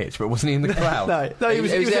on the pitch, but wasn't he in the crowd? no, he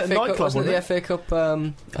was at a nightclub, wasn't it? The FA Cup,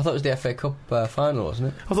 I thought it was the FA Cup final, wasn't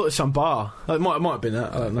it? I thought it was some bar. It might have been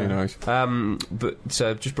that, I don't know. Who knows? But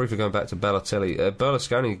just briefly going back to Balotelli,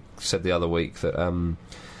 Berlusconi said the other week that...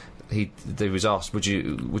 He was asked, would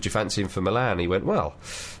you fancy him for Milan? He went, well,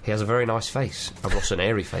 he has a very nice face, a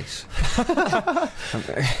Rossoneri face.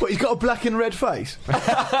 What, he's got a black and red face? But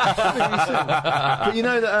you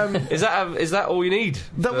know that... Is that all you need?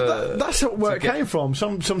 That's where it came from.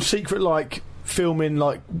 Some secret, like, filming,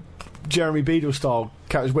 like... Jeremy Beadle style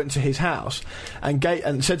characters went to his house and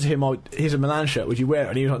said to him, "Oh, here's a Milan shirt. Would you wear it?"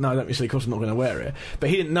 And he was like, "No, don't be silly. Of course, I'm not going to wear it." But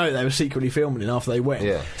he didn't know they were secretly filming it after they went.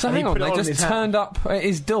 Yeah. So hang on, they just turned up at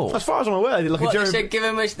his door. As far as I'm aware, they like they said give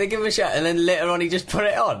him a shirt, and then later on he just put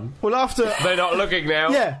it on. Well, after they're not looking now.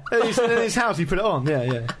 Yeah, in his house he put it on.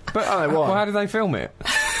 Yeah. But I don't know why. Well, how did they film it?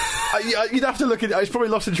 You'd have to look at it. It's probably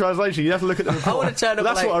lost in translation. You'd have to look at the report. I want to turn up.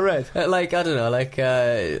 That's what I read. Like, I don't know, like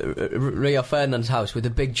Rio Ferdinand's house with a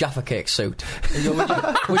big Jaffa Cake suit.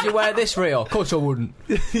 Would you wear this, Rio? Of course I wouldn't.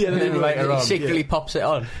 Yeah, and then later on, secretly pops it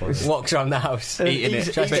on, walks around the house, eating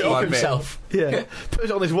it, tries to eat it himself. Yeah, puts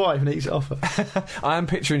it on his wife and eats it off her. I am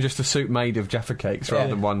picturing just a suit made of Jaffa Cakes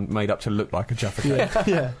rather than one made up to look like a Jaffa Cake.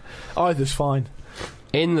 Yeah. Either's fine.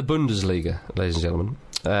 In the Bundesliga, ladies and gentlemen,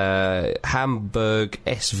 Hamburg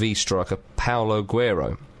SV striker Paulo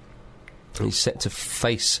Guerrero is set to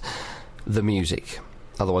face the music,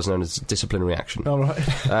 otherwise known as disciplinary action. All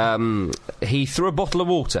right. He threw a bottle of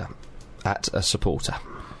water at a supporter.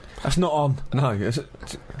 That's not on. No,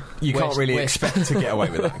 you can't really expect to get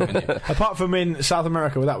away with that, can you? Apart from in South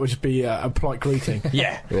America, where that would just be a polite greeting.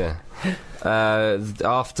 Yeah.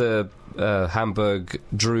 After Hamburg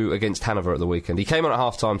drew against Hanover at the weekend, he came on at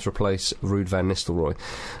half-time to replace Ruud van Nistelrooy,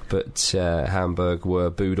 but Hamburg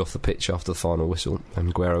were booed off the pitch after the final whistle,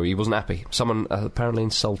 and Guerrero, he wasn't happy. Someone apparently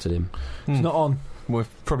insulted him. It's not on. Well,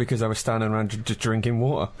 probably because they were standing around just drinking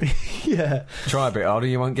water. Yeah. Try a bit harder,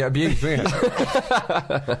 you won't get abused, will you?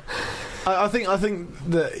 I think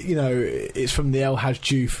that it's from the El Hadj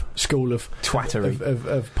Diouf school of twattery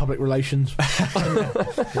of public relations. El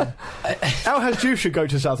Hadj Diouf should go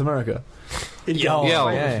to South America. He'd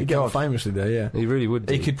get famously there. Yeah, he really would.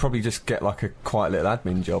 He could probably just get like a quiet little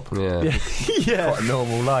admin job. Yeah, yeah. Quite a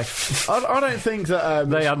normal life. I don't think that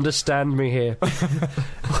they understand me here.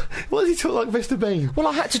 What does he talk like, Mr. Bean? Well,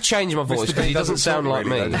 I had to change my voice because he doesn't sound like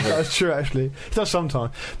me. That's true, actually. He does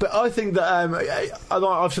sometimes. But I think that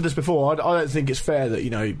I've said this before. I don't think it's fair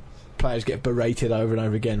that players get berated over and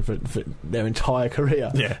over again for their entire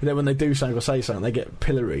career. Yeah. And then when they do something or say something, they get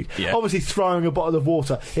pilloried. Yeah. Obviously, throwing a bottle of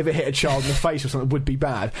water, if it hit a child in the face or something, would be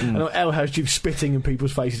bad. And El Hadj Diouf spitting in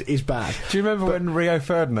people's faces is bad. Do you remember when Rio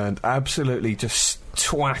Ferdinand absolutely just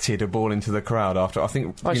twatted a ball into the crowd after I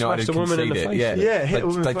think United had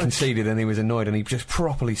conceded? They conceded and he was annoyed and he just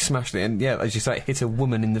properly smashed it. And as you say, it hit a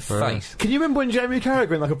woman in the face. Can you remember when Jamie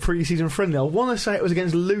Carragher in like a pre-season friendly? I want to say it was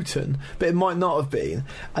against Luton, but it might not have been.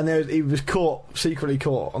 And he was secretly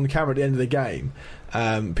caught on the camera at the end of the game.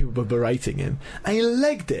 People were berating him, and he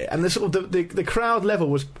legged it, and the crowd level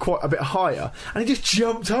was quite a bit higher, and he just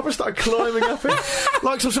jumped up and started climbing up it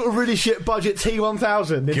like some sort of really shit budget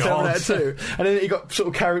T-1000 in Terminator 2, and then he got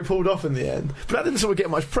sort of pulled off in the end. But that didn't sort of get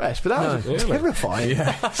much press. But that was terrifying.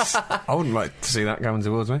 Yes. I wouldn't like to see that going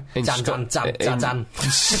towards me. In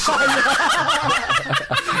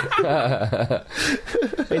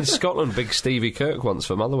Scotland, big Stevie Kirk once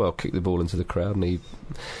for Motherwell kicked the ball into the crowd, and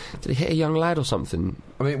did he hit a young lad or something?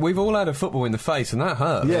 I mean, we've all had a football in the face, and that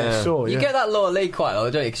hurt. Yeah, sure. You get that lower league quite a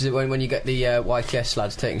lot, don't you? Because when you get the YTS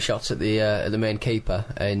lads taking shots at the main keeper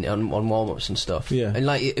on warm-ups and stuff, and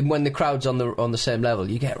when the crowd's on the same level,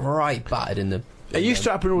 you get right battered in the. It used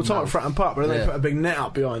to happen all the time at Fratton Park, but then they put a big net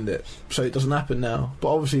up behind it, so it doesnn happen now.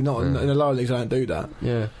 But obviously not in the lower leagues. They don't do that.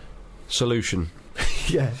 Yeah. Solution.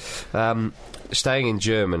 Yeah. Staying in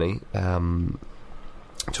Germany,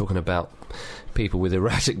 talking about people with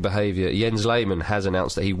erratic behaviour, Jens Lehmann has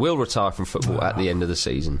announced that he will retire from football at the end of the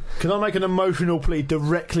season. Can I make an emotional plea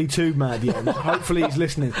directly to Mad Jens? Hopefully he's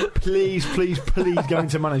listening. Please go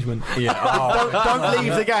into management. Don't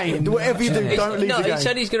leave the game. Whatever you do, don't leave the game. He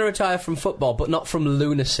said he's going to retire from football, but not from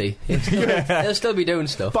lunacy. He'll still be doing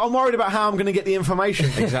stuff. But I'm worried about how I'm going to get the information.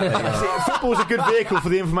 Exactly. Football's a good vehicle for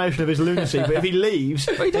the information of his lunacy, but if he leaves...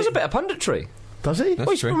 But he does a bit of punditry. Does he?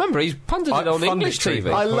 Remember, he's punted it on English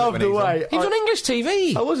TV. I love the way... He was on English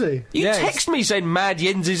TV. Oh, was he? You text me saying Mad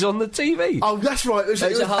Jens is on the TV. Oh, that's right. It was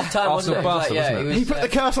a half-time, wasn't it? Wasn't it? He put the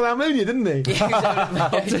curse on Almunia, didn't he?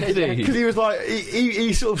 Did he? Because he was like...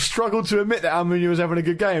 He sort of struggled to admit that Almunia was having a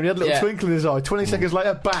good game. He had a little twinkle in his eye. 20 seconds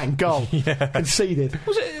later, bang, goal. Conceded.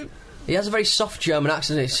 Was it... He has a very soft German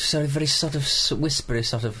accent. It's very sort of whispery,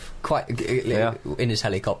 sort of quite in his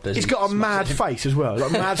helicopters. He's got a mad face as well,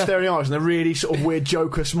 like mad staring eyes and a really sort of weird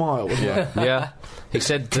Joker smile as well. Yeah. He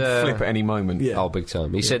said flip at any moment. Oh, big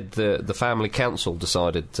time. He said the family council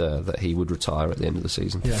decided that he would retire at the end of the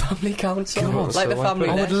season. Yeah. Family council, the family.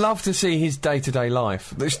 I would love to see his day-to-day life.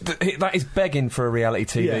 That is begging for a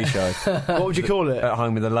reality TV show. What would you call it? At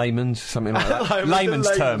home with the layman's, something like that. Layman's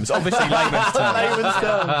terms, obviously layman's terms. Layman's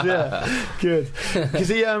terms, yeah, good. Because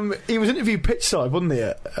he was interviewed pitchside, wasn't he,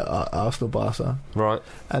 at Arsenal Barca? Right.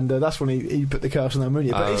 And that's when he put the curse on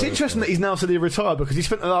Almunia. But it's interesting that he's now said he retired because he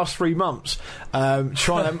spent the last 3 months.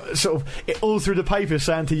 Trying to sort of all through the papers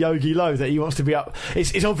saying to Jogi Löw that he wants to be up.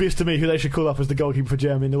 It's obvious to me who they should call up as the goalkeeper for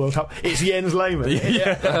Germany in the World Cup. It's Jens Lehmann.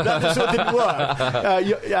 That sort of didn't work.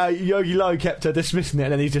 Jogi Löw kept dismissing it,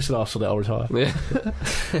 and then he just said, I'll retire. Yeah.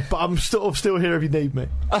 But I'm still here if you need me.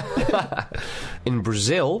 In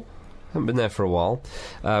Brazil, haven't been there for a while.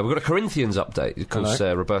 We've got a Corinthians update because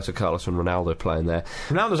Roberto Carlos and Ronaldo are playing there.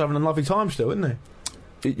 Ronaldo's having a lovely time still, isn't he?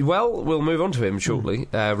 Well, we'll move on to him shortly.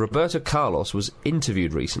 Roberto Carlos was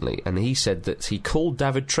interviewed recently, and he said that he called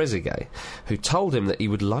David Trezeguet, who told him that he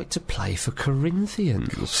would like to play for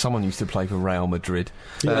Corinthians. Someone used to play for Real Madrid.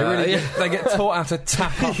 They get taught how to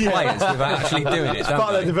tap up players without actually doing it. It's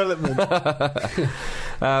part of their development.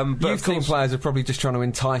 But youth team players are probably just trying to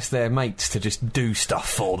entice their mates to just do stuff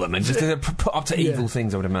for them and just put up to evil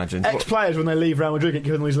things, I would imagine. Ex-players, when they leave Real Madrid, get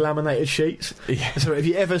given these laminated sheets. Yeah. So if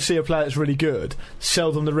you ever see a player that's really good,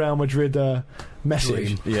 sell them the Real Madrid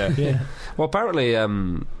message. Yeah. Well, apparently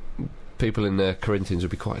people in the Corinthians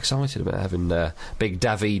would be quite excited about having big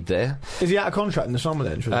David there. Is he out of contract in the summer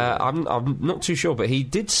then? I'm not too sure, but he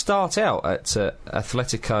did start out at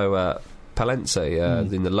Atletico Palense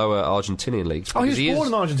in the lower Argentinian leagues. Oh, he was born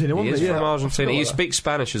in Argentina, wasn't he? He is from Argentina. He speaks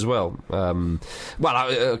Spanish as well.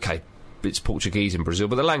 It's Portuguese in Brazil,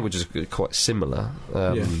 but the languages are quite similar.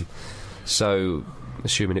 So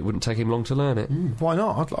assuming it wouldn't take him long to learn it. Why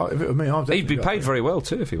not? If it were me, he'd be paid very well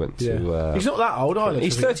too if he went to... he's not that old either.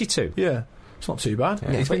 He's 32. Yeah. It's not too bad.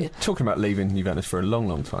 Yeah, he's been talking about leaving Juventus for a long,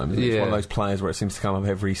 long time. It's one of those players where it seems to come up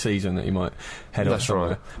every season that he might head off somewhere.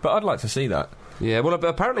 Right. But I'd like to see that. Yeah, well,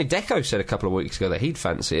 apparently Deco said a couple of weeks ago that he'd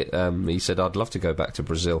fancy it. He said, I'd love to go back to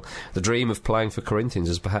Brazil. The dream of playing for Corinthians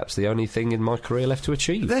is perhaps the only thing in my career left to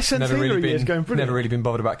achieve. Their centenary year's going brilliant. Never really been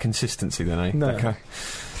bothered about consistency then, eh? No. Okay.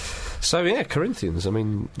 So, yeah, Corinthians. I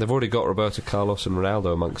mean, they've already got Roberto Carlos and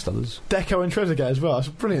Ronaldo, amongst others. Deco and Trezeguet as well. It's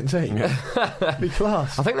a brilliant team. Yeah. Be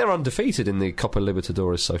class. I think they're undefeated in the Copa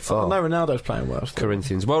Libertadores so far. No, Ronaldo's playing well.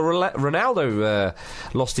 Corinthians. Well, Ronaldo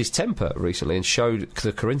lost his temper recently and showed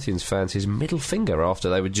the Corinthians fans his middle finger after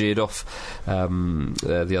they were jeered off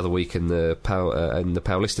the other week in the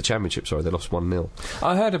Paulista Championship. Sorry, they lost 1-0.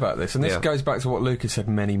 I heard about this, and this goes back to what Lucas said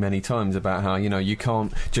many, many times about how, you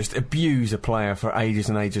can't just abuse a player for ages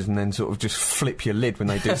and ages and then sort of just flip your lid when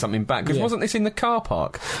they do something back. Because wasn't this in the car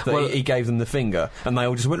park that he gave them the finger and they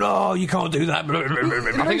all just went, oh, you can't do that.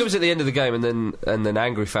 I think it was at the end of the game, and then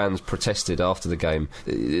angry fans protested after the game.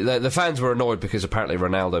 The fans were annoyed because apparently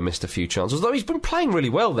Ronaldo missed a few chances, although he's been playing really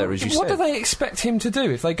well there, as you said. What do they expect him to do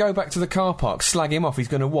if they go back to the car park, slag him off? He's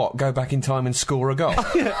going to go back in time and score a goal?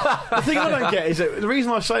 The thing I don't get is that the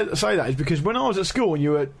reason I say that is because when I was at school and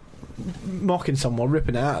you were mocking someone,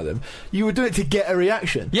 ripping it out of them, you would do it to get a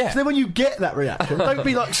reaction. Yeah. So then when you get that reaction, don't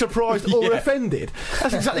be like surprised or offended.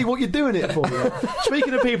 That's exactly what you're doing it for.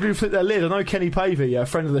 Speaking of people who flip their lid, I know Kenny Pavey, a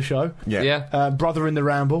friend of the show, brother in the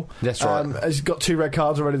Ramble. That's right. Has got 2 red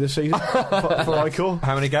cards already this season for Eichel.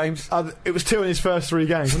 How many games? It was 2 in his first 3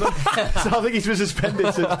 games. So I think he's been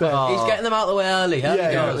suspended since then. He's getting them out of the way early.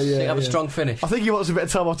 Have a strong finish. I think he wants a bit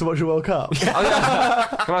of time off to watch the World Cup. Can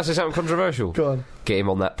I say something controversial? Go on. Get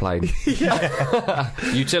him on that plane.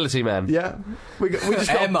 Utility man. Yeah. We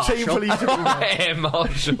just got a team full of utility men. Air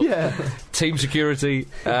Marshal. Yeah. Team security,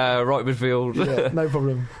 right midfield. Yeah, no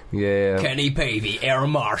problem. Yeah. Kenny Pavey, Air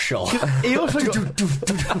Marshal. He also got...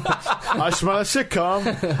 I smell a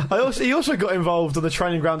sitcom. He also got involved in the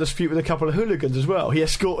training ground dispute with a couple of hooligans as well. He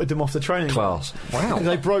escorted them off the training ground. Wow.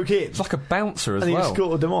 They broke in. It's like a bouncer as well. And he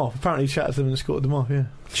escorted them off. Apparently he chatted to them and escorted them off, yeah.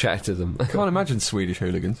 Chatted to them. I can't imagine Swedish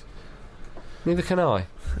hooligans. Neither can I.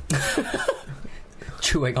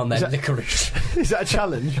 Chewing on their licorice. Is that a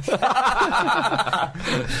challenge?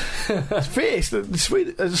 It's fierce.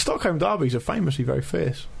 The Stockholm derbies are famously very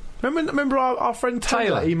fierce. Remember our friend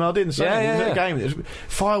Taylor emailed in saying he was at a game and it was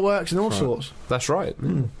fireworks and all sorts. That's right.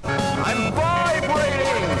 I'm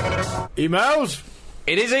vibrating! Emails?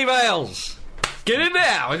 It is emails! Get in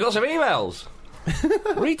there! We've got some emails!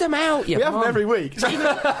 Read them out, you We have them every week.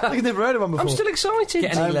 I've never heard of one before. I'm still excited.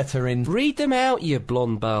 Get any letter in. Read them out, you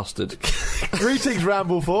blonde bastard. Greetings,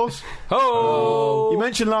 Ramble Force. Oh! You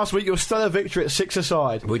mentioned last week your stellar victory at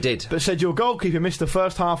 6-a-side. We did. But said your goalkeeper missed the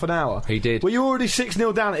first half an hour. He did. Were you already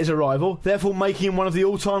 6-0 down at his arrival, therefore making him one of the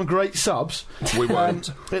all-time great subs? We weren't.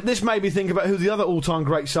 This made me think about who the other all-time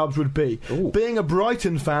great subs would be. Ooh. Being a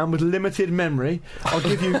Brighton fan with limited memory, I'll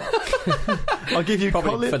give you... Probably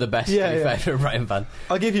Colin, for the best, fair, for a Brighton fan.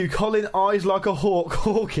 I'll give you Colin Eyes Like a Hawk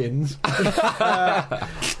Hawkins.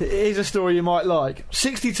 Here's a story you might like.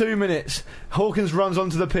 62 minutes, Hawkins runs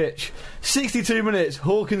onto the pitch. 62 minutes,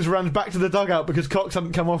 Hawkins runs back to the dugout because Cox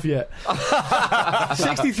hadn't come off yet.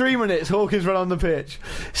 63 minutes, Hawkins run on the pitch.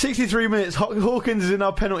 63 minutes, Hawkins is in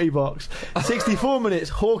our penalty box. 64 minutes,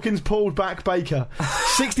 Hawkins pulled back Baker.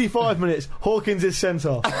 65 minutes, Hawkins is sent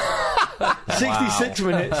off. 66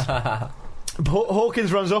 minutes...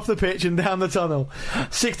 Hawkins runs off the pitch and down the tunnel.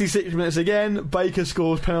 66 minutes again, Baker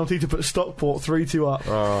scores penalty to put Stockport 3-2 up.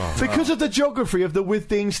 Because of the geography of the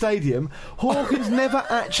Withdean Stadium, Hawkins never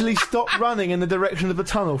actually stopped running in the direction of the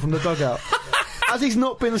tunnel from the dugout. As he's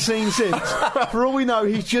not been seen since, for all we know,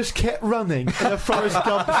 he's just kept running in a Forrest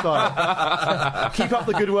Gump style. Keep up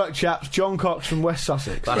the good work, chaps. John Cox from West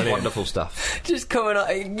Sussex. That's wonderful stuff. Just coming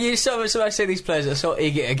on. You so I see these players that are so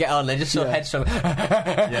eager to get on, they're just so headstrong.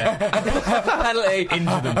 Penalty.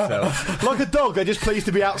 Into themselves. Like a dog, they're just pleased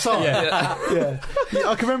to be outside. Yeah.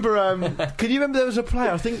 I can remember, can you remember there was a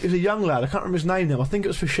player, I think it was a young lad, I can't remember his name now, I think it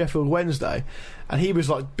was for Sheffield Wednesday, and he was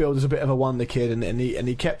like billed as a bit of a wonder kid, and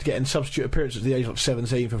he kept getting substitute appearances at the age of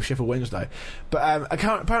 17 for Sheffield Wednesday. But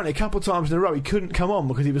apparently a couple of times in a row he couldn't come on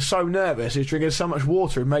because he was so nervous. He was drinking so much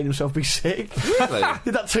water and made himself be sick. Really?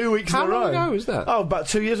 Did that 2 weeks in a row. How long ago was that? Oh, about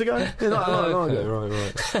 2 years ago.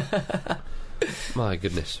 Right. My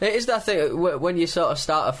goodness. It is that thing when you sort of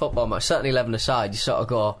start a football match, certainly 11 aside, you sort of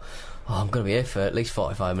go, I'm going to be here for at least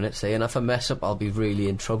 45 minutes, see, and if I mess up, I'll be really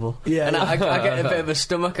in trouble. Yeah. And I get a bit of a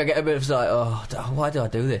stomach, I get a bit of like, oh, why do I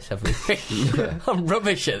do this every week? I'm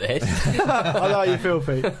rubbish at this. I know how you feel,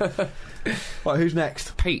 Pete. Right, who's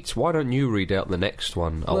next? Pete, why don't you read out the next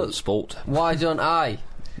one, old sport? Why don't I,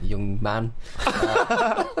 young man?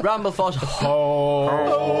 Ramble Force.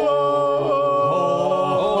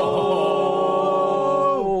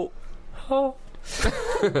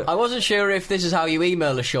 I wasn't sure if this is how you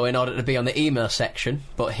email a show in order to be on the email section,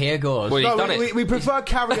 but here goes. Well, we prefer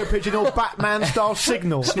carrier pigeon or Batman-style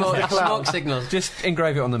signals. Smoke signals. Just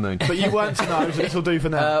engrave it on the moon. But you weren't to know, so this will do for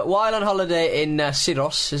now. While on holiday in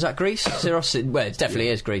Syros, is that Greece? Syros, well, it definitely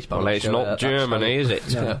is Greece. But well, it's not Germany, is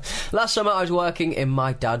it? No. Last summer I was working in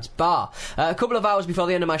my dad's bar. A couple of hours before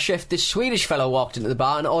the end of my shift, this Swedish fellow walked into the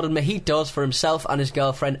bar and ordered mojitos for himself and his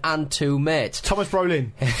girlfriend and 2 mates. Thomas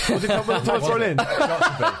Brolin. Was it Thomas Brolin?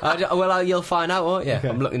 You'll find out, won't you? Okay.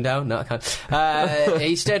 I'm looking down. No, I can't.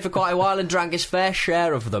 He stayed for quite a while and drank his fair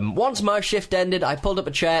share of them. Once my shift ended, I pulled up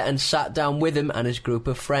a chair and sat down with him and his group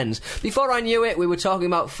of friends. Before I knew it, we were talking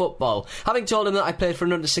about football. Having told him that I played for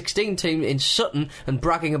an under-16 team in Sutton and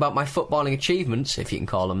bragging about my footballing achievements, if you can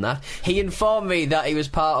call them that, he informed me that he was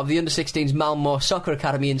part of the under-16's Malmö Soccer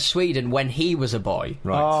Academy in Sweden when he was a boy.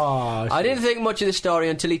 Right. Oh, I didn't think much of the story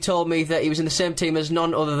until he told me that he was in the same team as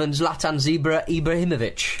none other than Zlatan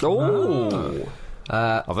Ibrahimovic. Oh,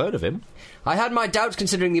 I've heard of him. I had my doubts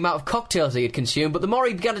considering the amount of cocktails he had consumed, but the more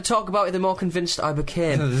he began to talk about it, the more convinced I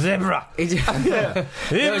became. Zebra! Yeah.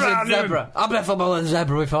 It was a zebra. I've played football with a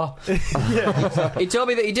zebra before. He told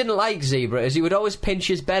me that he didn't like zebra, as he would always pinch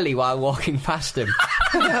his belly while walking past him.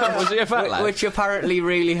 Was he a fat lad? Which apparently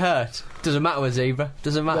really hurt. Doesn't matter with zebra.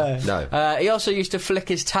 Doesn't matter. No. He also used to flick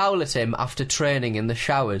his towel at him after training in the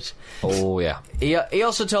showers. Oh, yeah. He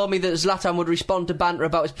also told me that Zlatan would respond to banter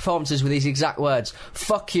about his performances with these exact words: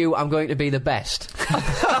 "Fuck you, I'm going to be the best."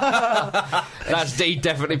 He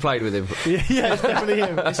definitely played with him. Yeah, it's definitely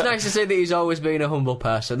him. It's nice to see that he's always been a humble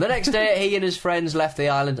person. The next day, he and his friends left the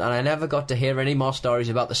island, and I never got to hear any more stories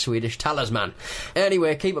about the Swedish talisman.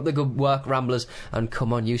 Anyway, keep up the good work, Ramblers, and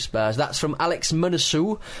come on, you Spurs. That's from Alex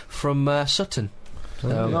Munisu from Sutton.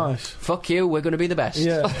 So, nice. Fuck you, we're going to be the best.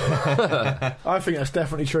 Yeah. I think that's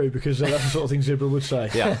definitely true, because that's the sort of thing Zebra would say.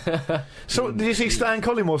 Yeah. So, did you see Stan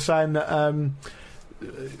Collymore saying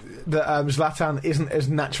that Zlatan isn't as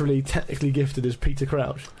naturally technically gifted as Peter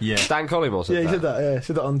Crouch? Yeah. Stan Collymore said that? Yeah, he said that, yeah. He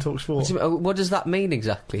said that on TalkSport. What does that mean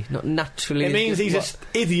exactly? Not naturally... It means he's an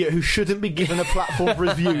idiot who shouldn't be given a platform for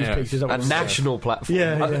his views, Peter. A national platform.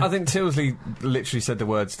 Yeah. I think Tilsley literally said the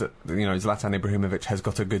words that, Zlatan Ibrahimovic has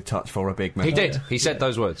got a good touch for a big man. He did. He said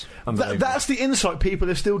those words. That's the insight people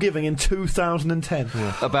are still giving in 2010.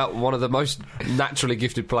 Yeah. About one of the most naturally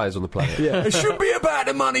gifted players on the planet. Yeah. It shouldn't be about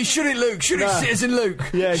the money, should it, Luke? Should it, Citizen Luke?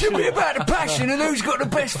 Yeah, should be about the passion and who's got the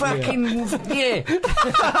best fucking... Yeah.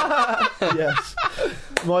 Yes.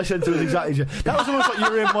 My sentence was exactly... That was almost like you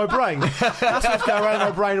were in my brain. That's what's going around in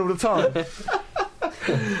my brain all the time.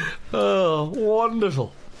 Oh,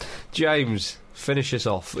 wonderful. James, finish us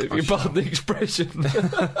off, if you pardon the expression.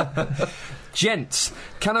 Gents,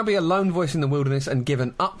 can I be a lone voice in the wilderness and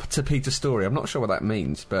given up to Peter Story? I'm not sure what that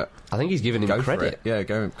means, but... I think he's giving him credit. Yeah,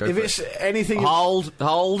 go if for it's it. Anything... Hold.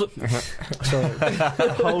 Sorry.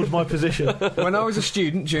 Hold my position. When I was a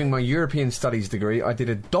student during my European Studies degree, I did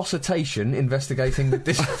a dissertation investigating the...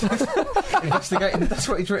 That's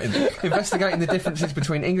what he's written. Investigating the differences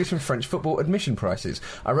between English and French football admission prices.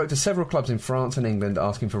 I wrote to several clubs in France and England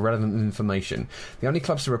asking for relevant information. The only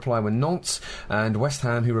clubs to reply were Nantes and West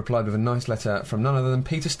Ham, who replied with a nice letter from none other than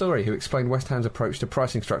Peter Story, who explained West Ham's approach to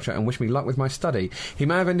pricing structure and wished me luck with my study. He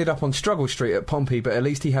may have ended up on Struggle Street at Pompey, but at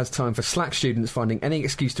least he has time for slack students finding any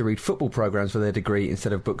excuse to read football programmes for their degree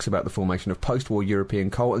instead of books about the formation of post-war European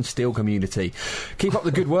coal and steel community. Keep up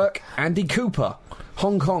the good work, Andy Cooper.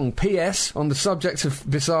 Hong Kong. P.S. On the subject of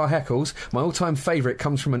bizarre heckles, my all-time favourite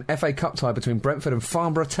comes from an FA Cup tie between Brentford and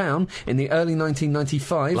Farnborough Town in the early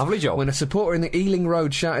 1995. Lovely job. When a supporter in the Ealing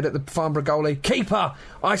Road shouted at the Farnborough goalie, "Keeper,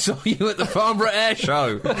 I saw you at the Farnborough Air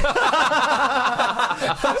Show." That's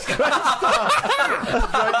great stuff.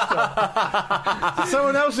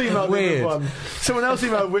 Someone else emailed me one. Someone else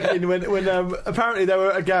emailed in when apparently they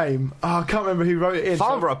were at a game. I can't remember who wrote it in.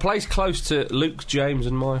 Farnborough, a place close to Luke, James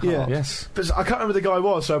and my heart. Yeah. Yes. But I can't remember the guy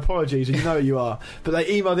was, so apologies, and you know who you are. But they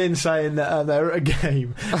emailed in saying that they were at a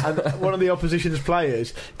game and one of the opposition's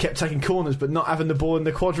players kept taking corners but not having the ball in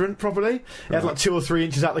the quadrant properly. He had like 2 or 3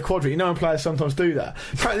 inches out the quadrant. You know when players sometimes do that.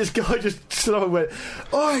 Apparently this guy just stood up and went,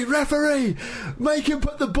 "Oi, referee, make him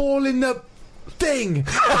put the ball in the Ding! He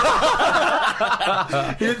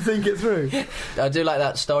didn't think it through. I do like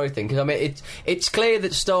that story thing, because I mean it's clear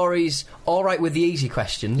that Story's all right with the easy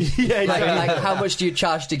questions. Yeah, exactly. like how much do you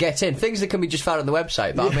charge to get in? Things that can be just found on the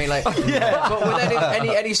website. But I mean, like, but with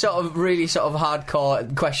any sort of really sort of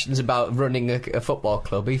hardcore questions about running a football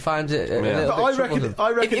club, he finds it. A little bit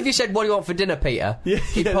I reckon. If you said, "What do you want for dinner, Peter?"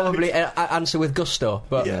 He'd probably answer with gusto.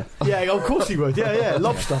 But of course he would. Yeah,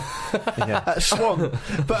 lobster, swan.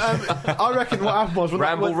 But I reckon what happened was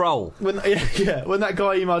when roll. When that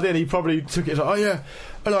guy emailed in, he probably took it as like, oh yeah,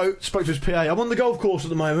 hello, spoke to his PA. I'm on the golf course at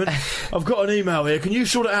the moment. I've got an email here. Can you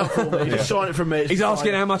sort it out for me? Just sign it from me. He's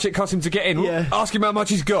asking how much it cost him to get in. Yeah. Ask him how much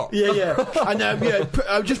he's got. Yeah. And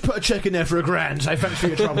I'll just put a cheque in there for $1,000. Say thanks for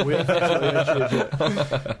your trouble.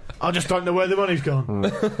 I just don't know where the money's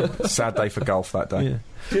gone. Sad day for golf that day. Yeah.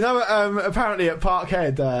 Do you know? Apparently at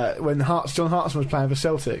Parkhead, when John Hartson was playing for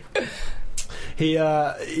Celtic, he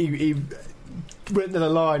went in a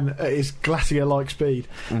line at his Glacier-like speed,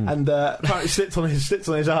 and apparently slipped on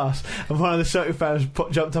his ass. And one of the Celtic fans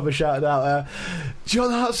jumped up and shouted out,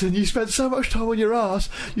 "John Hudson, you spent so much time on your ass.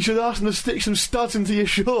 You should ask him to stick some studs into your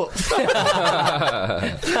shorts."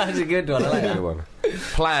 That's a good one. I like that one.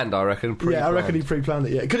 Planned, I reckon. Yeah, I reckon he pre-planned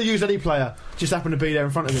it. Yeah, could have used any player. Just happened to be there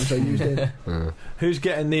in front of him, so he used it. Who's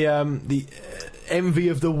getting the envy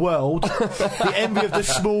of the world, the envy of the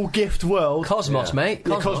small gift world? Cosmos, mate.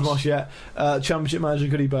 Cosmos, Championship manager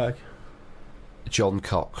goodie bag. John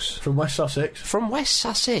Cox. From West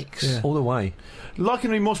Sussex. Yeah. All the way.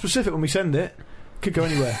 Liking to be more specific when we send it. Could go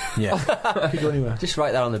anywhere. Yeah. Could go anywhere. Just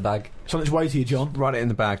write that on the bag. It's on its way to you, John. Write it in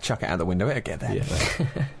the bag, chuck it out the window, it'll get there. Yeah.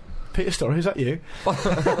 Peter Story, is that you?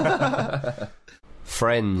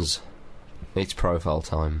 Friends. It's profile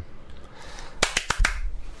time.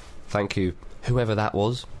 Thank you, whoever that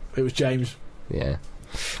was. It was James. Yeah.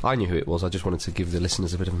 I knew who it was, I just wanted to give the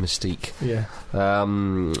listeners a bit of mystique. Yeah.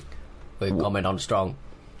 We're coming on strong.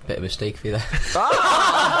 Bit of mystique for you there.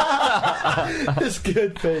 It's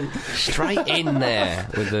good, Pete. Straight in there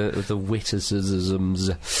with the witticisms.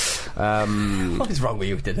 What is wrong with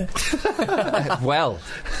you today? Well,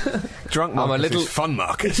 drunk Marcus is fun,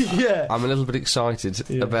 Marcus. Yeah. I'm a little bit excited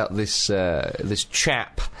about this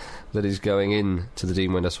chap that is going in to the Dean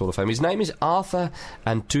Windass Hall of Fame. His name is Arthur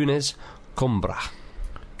Antunes Coimbra.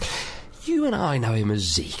 You and I know him as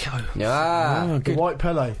Zico. The White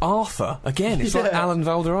Pele. Arthur, again, it's like Alan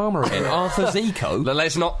Valderrama again. Arthur Zico.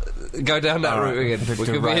 Let's not go down that route again. We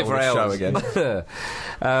could be here for hours. Again.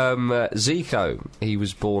 Zico, he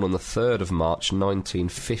was born on the 3rd of March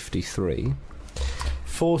 1953.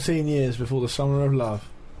 14 years before the Summer of Love.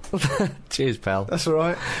 Cheers, pal. That's all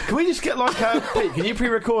right. Can we just get Pete, can you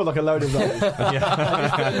pre-record a load of those? Just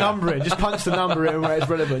put a number in, just punch the number in where it's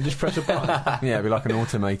relevant, just press a button. Yeah, it'd be like an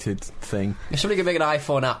automated thing. If somebody could make an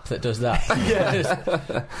iPhone app that does that.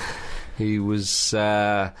 Yeah. He was,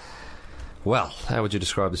 how would you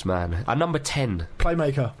describe this man? A number 10.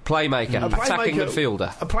 Playmaker. Attacking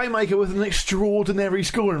midfielder. A playmaker with an extraordinary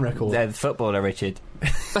scoring record. They're the footballer, Richard.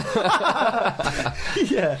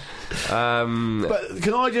 Yeah. But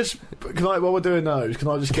while we're doing those, can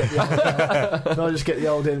I just get the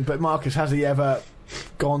old in? But Marcus, has he ever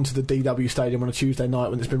gone to the DW Stadium on a Tuesday night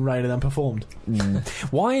when it's been raining and performed?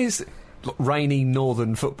 Why is rainy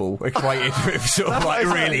northern football equated with sort of like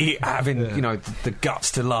really having the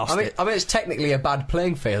guts to last it? I mean, it's technically a bad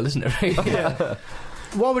playing field, isn't it? Really? Yeah.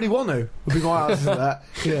 Why would he want to? Would be my answer to that.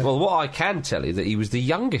 Yeah. Well, what I can tell you that he was the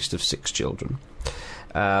youngest of 6 children.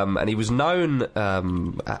 And he was known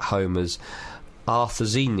at home as Arthur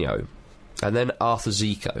Zinho, and then Arthur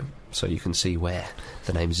Zico. So you can see where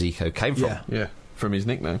the name Zico came from. Yeah, from his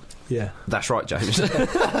nickname. Yeah, that's right, James.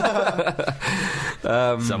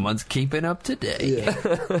 Someone's keeping up to date.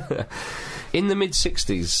 Yeah. In the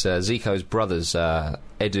mid-60s, Zico's brothers,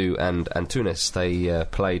 Edu and Antunes, they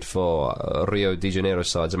played for Rio de Janeiro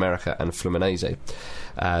sides, America and Fluminense.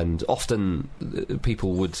 And often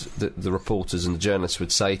people the reporters and the journalists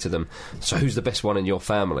would say to them, so who's the best one in your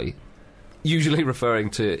family? Usually referring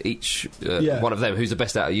to each one of them, who's the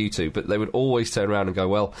best out of you two. But they would always turn around and go,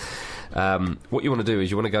 well, what you want to do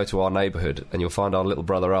is you want to go to our neighbourhood and you'll find our little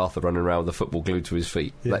brother Arthur running around with the football glued to his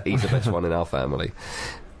feet. Yeah. He's the best one in our family.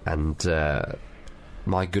 And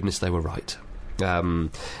my goodness, they were right.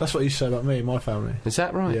 That's what you say about me and my family. Is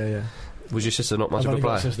that right? Yeah. Was your sister not much of a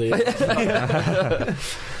player?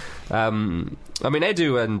 I mean,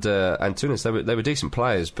 Edu and Antunes, they were decent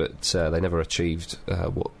players, but they never achieved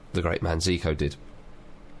what the great man Zico did.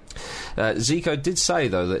 Zico did say,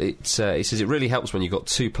 though, that he says it really helps when you've got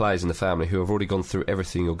two players in the family who have already gone through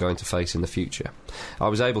everything you're going to face in the future. I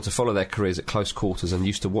was able to follow their careers at close quarters and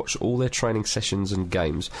used to watch all their training sessions and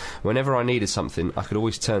games. Whenever I needed something, I could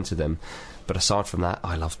always turn to them. But aside from that,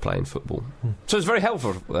 I loved playing football. So it's very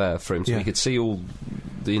helpful for him, so he could see all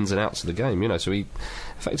the ins and outs of the game, you know, so he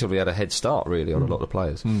effectively had a head start, really, on a lot of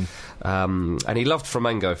players. And he loved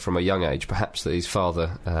Flamengo from a young age, perhaps that his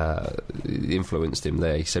father influenced him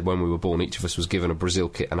there. He said when we were born, each of us was given a Brazil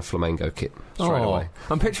kit and a Flamengo kit straight away.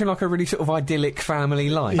 I'm picturing like a really sort of idyllic family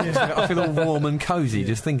life. I feel all warm and cosy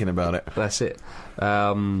just thinking about it. That's it.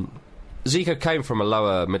 Zico came from a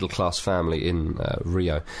lower middle-class family in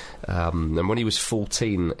Rio, and when he was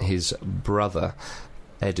 14, his brother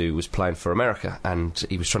Edu was playing for America, and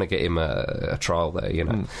he was trying to get him a trial there, you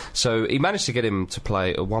know. So he managed to get him to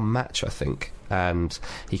play one match, I think, and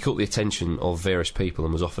he caught the attention of various people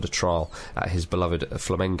and was offered a trial at his beloved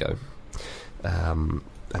Flamengo.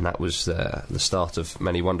 And that was the start of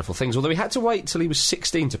many wonderful things, although he had to wait till he was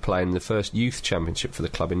 16 to play in the first youth championship for the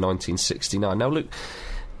club in 1969. Now, Luke,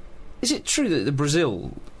 is it true that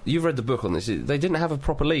Brazil, you've read the book on this, they didn't have a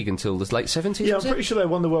proper league until the late 70s? Yeah, I'm pretty sure they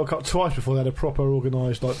won the World Cup twice before they had a proper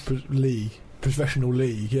organised league. Professional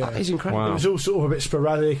league, yeah. That is incredible. Wow. It was all sort of a bit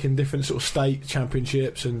sporadic in different sort of state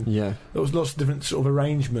championships, and there was lots of different sort of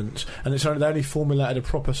arrangements, and they only formulated a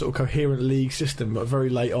proper sort of coherent league system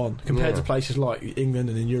very late on, compared to places like England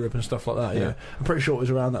and in Europe and stuff like that, I'm pretty sure it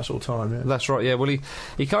was around that sort of time, That's right, yeah. Well,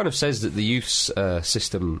 he kind of says that the youth's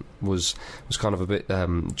system was kind of a bit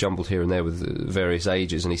jumbled here and there with various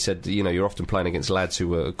ages, and he said, you know, you're often playing against lads who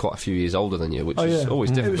were quite a few years older than you, which is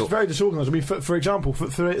always difficult. It was very disorganised. I mean, for example, for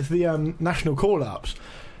the national call-ups,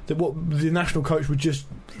 that what the national coach would just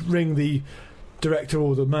ring the director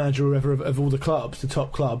or the manager or whatever of all the clubs, the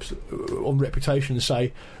top clubs, on reputation, and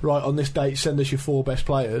say, right, on this date, send us your 4 best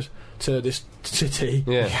players to this city,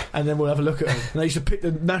 and then we'll have a look at them. And they used to pick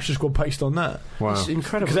the national squad based on that. Wow, it's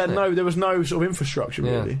incredible. Because there was no sort of infrastructure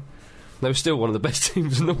really. They were still one of the best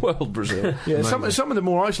teams in the world, Brazil. Some of the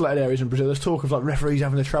more isolated areas in Brazil, there's talk of like referees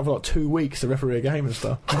having to travel like 2 weeks to referee a game and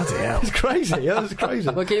stuff. Bloody hell. It's crazy, that's crazy.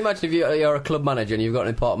 Well, can you imagine if you're a club manager and you've got an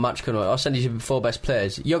important match coming up, I'll send you your 4 best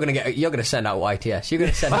players, you're going to send out YTS, you're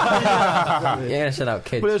going to send out you're going to send out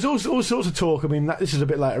kids. Well, there's all sorts of talk, I mean, this is a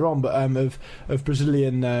bit later on, but of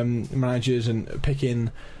Brazilian managers and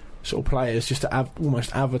picking sort of players just to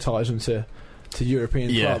almost advertise them to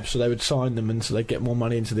European clubs, so they would sign them and so they'd get more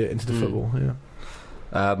money into the football.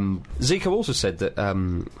 Zico also said that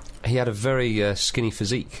he had a very skinny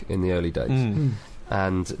physique in the early days,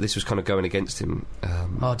 and this was kind of going against him.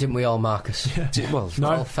 Didn't we all, Marcus?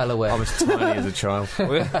 All fell away. I was tiny as a child.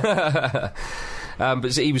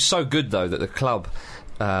 But he was so good, though, that the club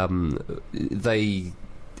they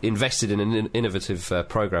invested in an innovative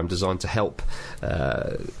programme designed to help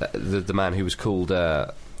the man who was called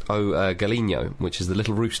Galinho, which is the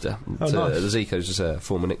little rooster. Nice. Zico's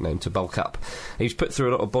former nickname, to bulk up. He was put through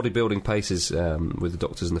a lot of bodybuilding paces with the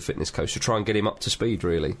doctors and the fitness coach to try and get him up to speed,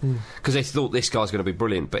 really, because they thought this guy's going to be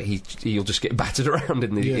brilliant, but he'll just get battered around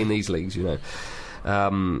in these leagues, you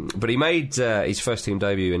know. But he made his first team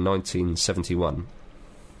debut in 1971,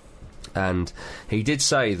 and he did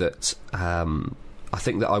say that I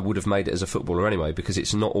think that I would have made it as a footballer anyway, because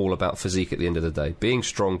it's not all about physique at the end of the day. Being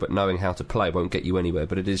strong but knowing how to play won't get you anywhere,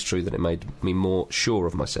 but it is true that it made me more sure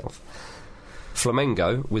of myself.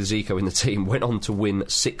 Flamengo, with Zico in the team, went on to win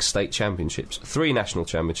 6 state championships, 3 national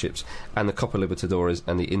championships, and the Copa Libertadores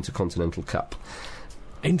and the Intercontinental Cup.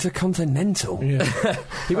 Intercontinental. Yeah.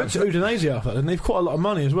 He went to Udinese after that, and they've quite a lot of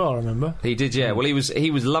money as well, I remember. He did, yeah. Well, he was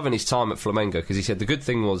loving his time at Flamengo, because he said the good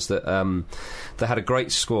thing was that they had a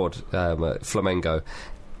great squad at Flamengo,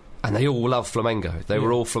 and they all loved Flamengo. They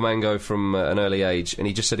were all Flamengo from an early age, and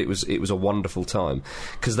he just said it was a wonderful time,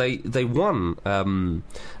 because they won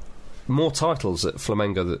more titles at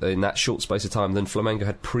Flamengo in that short space of time than Flamengo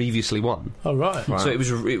had previously won. Oh, right. So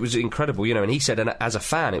it was incredible, you know. And he said, and as a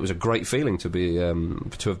fan, it was a great feeling to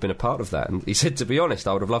have been a part of that. And he said, to be honest,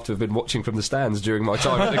 I would have loved to have been watching from the stands during my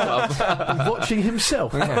time at the club. Watching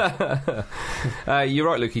himself. You're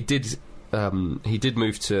right, Luke. He did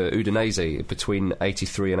move to Udinese between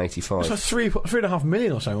 83 and 85. It's like 3.5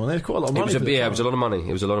 million or so. Well, there's quite a lot of money. It was a lot of money.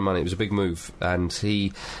 It was a lot of money. It was a big move, and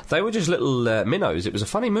they were just little minnows. It was a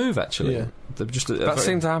funny move, actually. Yeah. That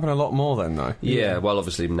seemed to happen a lot more then, though. Yeah, well,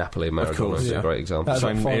 obviously Napoli and Maradona is a great example. That was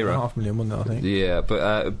like 5.5 million, wasn't it, I think? Yeah,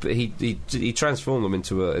 but he transformed them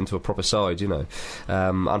into a proper side, you know.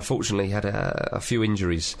 Unfortunately, he had a few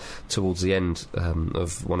injuries towards the end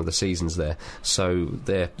of one of the seasons there, so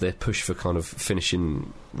their push for kind of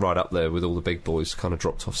finishing right up there with all the big boys, kind of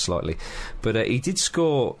dropped off slightly. But he did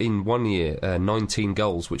score in 1 year 19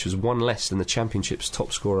 goals, which was one less than the Championship's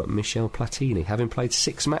top scorer Michel Platini, having played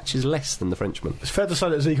 6 matches less than the Frenchman. It's fair to say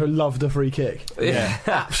that Zico loved a free kick. Yeah.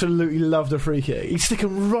 Absolutely loved a free kick. He'd stick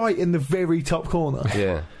him right in the very top corner.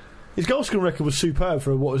 Yeah. His goal scoring record was superb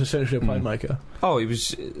for what was essentially a playmaker. Oh, he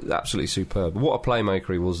was absolutely superb. What a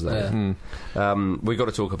playmaker he was there. Yeah. We've got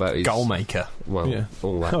to talk about his... Goalmaker. Well,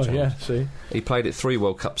 all that. Oh, yeah, see. He played at 3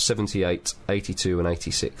 World Cups, 78, 82 and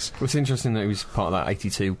 86. It's interesting that he was part of that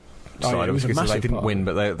 82 side, it was because they didn't win,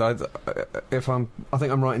 but I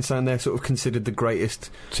think I'm right in saying they're sort of considered the greatest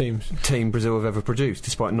team Brazil have ever produced,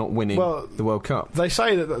 despite not winning the World Cup. They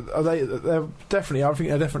say that they're definitely, I think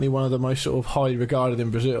they're definitely one of the most sort of highly regarded in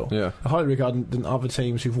Brazil. Yeah, highly regarded than other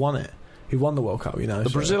teams who've won it. Who won the World Cup, you know. The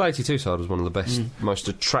Brazil 82 side was one of the best, most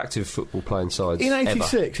attractive football playing sides in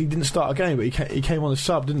 86 ever. He didn't start a game, but he came on as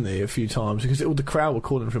sub, didn't he, a few times, because all the crowd were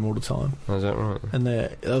calling for him all the time. Oh, is that right? And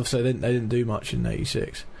obviously they didn't do much in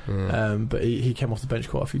 86. Yeah. But he came off the bench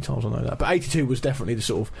quite a few times, I know that. But 82 was definitely the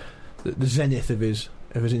sort of the zenith of his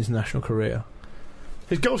international career.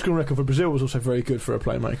 His goal scoring record for Brazil was also very good for a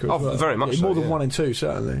playmaker. Oh, well. Very much so, more than 1 and 2,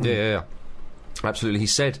 certainly. Yeah. Absolutely. He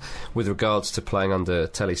said, with regards to playing under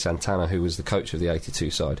Tele Santana, who was the coach of the 82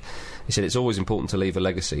 side, he said, it's always important to leave a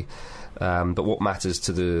legacy, but what matters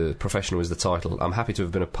to the professional is the title. I'm happy to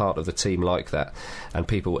have been a part of a team like that, and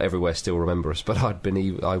people everywhere still remember us, but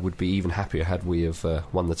I would be even happier had we have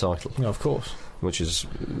won the title. Yeah, of course. Which is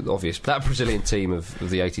obvious. That Brazilian team of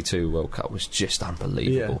the 82 World Cup was just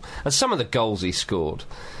unbelievable. Yeah. And some of the goals he scored,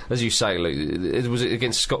 as you say, Luke, it was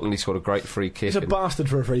against Scotland. He scored a great free kick. He's a bastard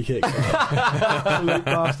for a free kick. Absolute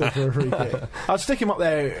bastard for a free kick. I'd stick him up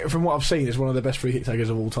there, from what I've seen, as one of the best free kick takers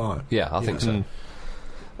of all time. Yeah, I think so.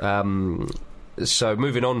 So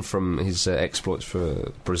moving on from his exploits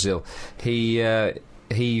for Brazil,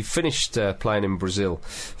 he finished playing in Brazil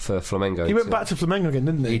for Flamengo. He went back to Flamengo again,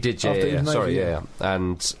 didn't he? He did, yeah.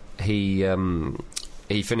 And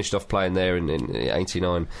he finished off playing there in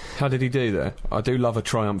 89. How did he do there? I do love a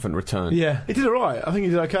triumphant return. Yeah, he did all right. I think he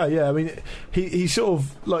did okay, yeah. I mean, he sort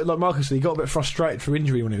of, like Marcus, he got a bit frustrated for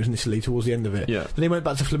injury when he was in Italy towards the end of it. Yeah. Then he went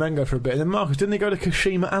back to Flamengo for a bit. And then Marcus, didn't he go to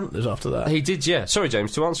Kashima Antlers after that? He did, yeah. Sorry,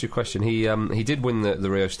 James, to answer your question, he did win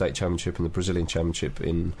the Rio State Championship and the Brazilian Championship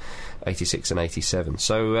in 86 and 87.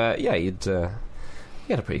 So,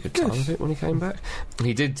 he had a pretty good time of it when he came back.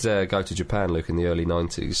 He did go to Japan, Luke, in the early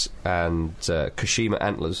 90s, and Kashima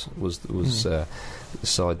Antlers was the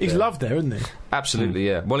side. He's loved there, isn't he? Absolutely,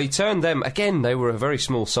 yeah. Well, he turned them again. They were a very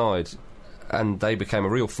small side, and they became a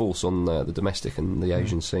real force on the domestic and the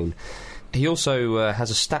Asian scene. He also has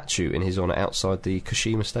a statue in his honour outside the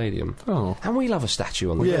Kashima Stadium. Oh, and we love a statue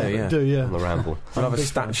on the on the Ramble. I love a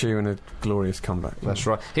statue and a glorious comeback. That's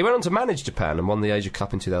right. He went on to manage Japan and won the Asia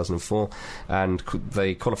Cup in 2004, and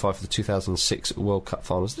they qualified for the 2006 World Cup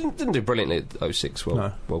finals. Didn't do brilliantly at the 06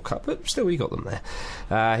 World Cup, but still he got them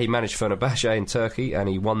there. He managed Fenerbahce in Turkey, and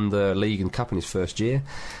he won the league and cup in his first year,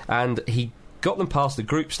 and he got them past the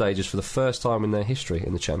group stages for the first time in their history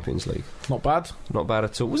in the Champions League. Not bad. Not bad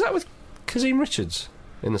at all. Was that with Kazim Richards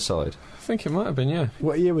in the side? I think it might have been, yeah.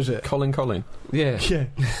 What year was it? Colin. Yeah. Yeah.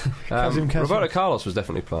 Kazim. Roberto Carlos was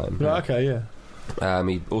definitely playing. Right, okay, yeah.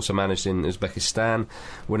 He also managed in Uzbekistan,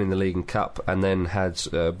 winning the league and cup, and then had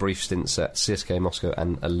brief stints at CSKA Moscow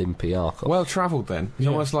and Olympiacos. Well travelled then. He's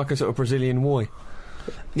almost like a sort of Brazilian boy.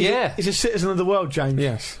 Yeah. He's a citizen of the world, James.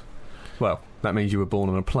 Yes. Well, that means you were born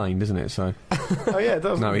on a plane, doesn't it? So. Oh yeah, it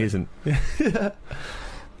does. No, he isn't.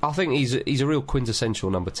 I think he's a real quintessential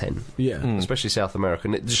number 10. Yeah. Especially South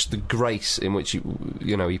American. Just the grace in which he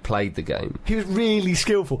played the game. He was really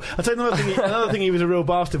skillful. I'll tell you another thing he was a real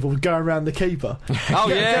bastard for was going around the keeper. Oh,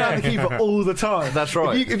 Going around the keeper all the time. That's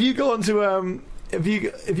right. If you go on to... If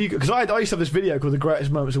you, because I used to have this video called "The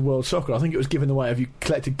Greatest Moments of World Soccer." I think it was given away if you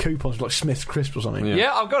collected coupons like Smith's Crisps or something.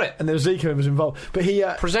 Yeah, I've got it. And there was Zico was involved, but he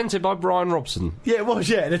presented by Brian Robson. Yeah, it was.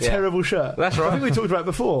 Yeah, in a terrible shirt. That's right. I think we talked about it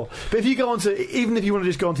before. But if you go on to, even if you want to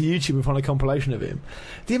just go onto YouTube and find a compilation of him,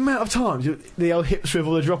 the amount of times the old hip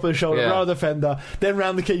swivel, the drop of the shoulder, round the defender, then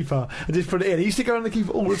round the keeper, and just put it in. He used to go around the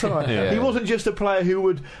keeper all the time. He wasn't just a player who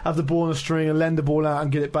would have the ball on a string and lend the ball out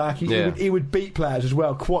and get it back. He would beat players as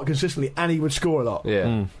well quite consistently, and he would score a lot.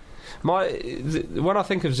 Yeah. When I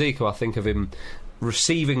think of Zico, I think of him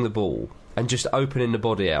receiving the ball and just opening the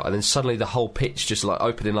body out, and then suddenly the whole pitch just like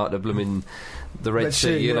opening like the blooming the Red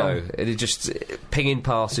Sea, you know, and it just pinging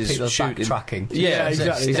passes, shooting, backtracking. Yeah,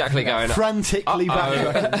 exactly going frantically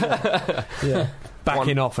backtracking.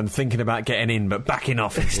 backing off and thinking about getting in, but backing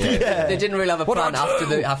off instead. Yeah. They didn't really have a plan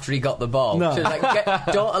after he got the ball. No. So it's like,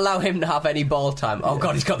 don't allow him to have any ball time. Oh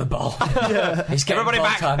God, he's got the ball. Yeah. He's getting everybody ball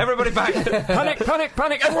back! time. Everybody back!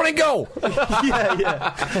 Panic! Everyone in goal!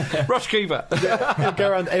 yeah. Rush keeper. He'll go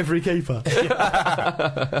around every keeper.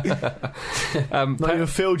 Not even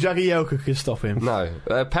Phil Jagielka could stop him. No.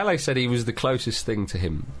 Pele said he was the closest thing to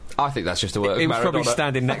him. I think that's just a word. He was probably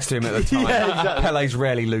standing next to him at the time. Yeah, exactly. Pele's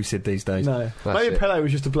rarely lucid these days. No. Maybe Pele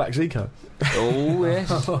was just a black Zico. Oh,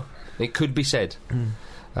 yes. It could be said.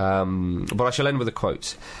 But I shall end with a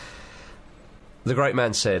quote. The great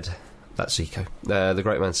man said... That's Zico. The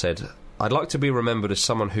great man said, "I'd like to be remembered as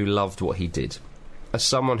someone who loved what he did. As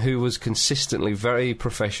someone who was consistently very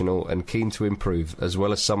professional and keen to improve, as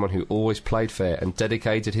well as someone who always played fair and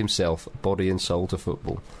dedicated himself, body and soul, to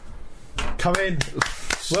football." Come in.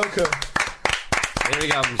 Welcome. Here he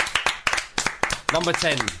comes. Number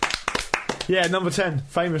 10. Yeah, number 10.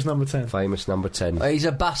 Famous number 10. Famous number 10. He's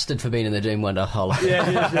a bastard for being in the Jim Wender Hall. Yeah,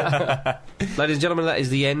 he is, yeah. Ladies and gentlemen, that is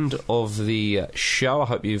the end of the show. I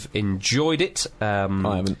hope you've enjoyed it. I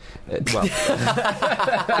haven't. Well,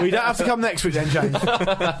 you don't have to come next week then, James.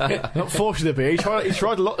 Not forced you to be. He tried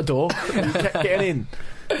to lock the door and he kept getting in.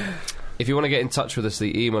 If you want to get in touch with us,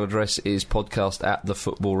 the email address is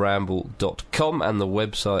podcast@thefootballramble.com and the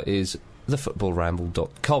website is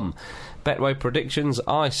thefootballramble.com. Betway predictions.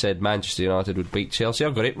 I said Manchester United would beat Chelsea.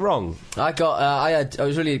 I got it wrong. I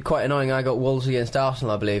was really quite annoying. I got Wolves against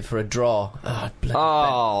Arsenal, I believe, for a draw.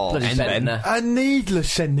 Bloody Ben. A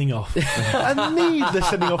needless sending off. A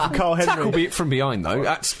needless sending off from Carl Henry. Tackle from behind, though,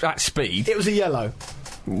 at speed. It was a yellow.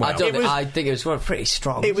 Well, I think it was pretty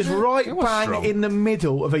strong. It was bang strong. In the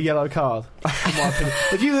middle of a yellow card, in my opinion.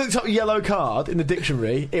 If you looked up yellow card in the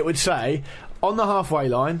dictionary, it would say, on the halfway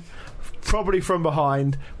line, probably from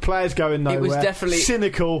behind, players going nowhere. It was definitely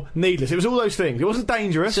cynical, needless. It was all those things. It wasn't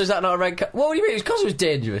dangerous. So is that not a red card? What do you mean? It's because it was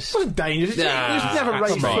dangerous. It wasn't dangerous. It was never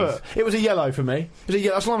raised foot. It was a yellow for me. It was a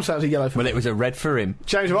yellow. That's what I'm saying. It was a yellow for me. Well, it was a red for him.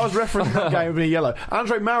 James, if I was refereeing that game, it would be a yellow.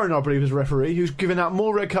 Andre Marin, I believe, is a referee who's given out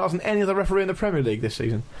more red cards than any other referee in the Premier League this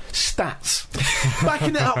season. Stats.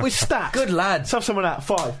 Backing it up with stats. Good lad. Let's have someone out.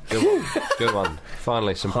 5. Good one.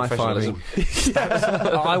 Finally, some professionalism.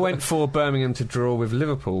 I went for Birmingham to draw with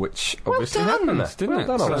Liverpool, which obviously happened, didn't it?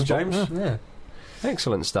 Well done, James. Yeah.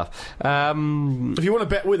 Excellent stuff. If you want to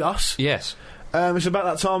bet with us, yes. It's about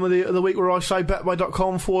that time of the week where I say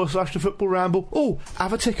betway.com/thefootballramble. Oh,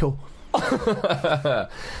 have a tickle.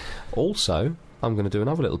 Also, I'm going to do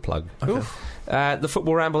another little plug. Okay. The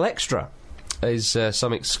Football Ramble Extra is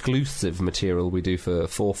some exclusive material we do for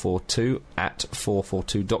 442 at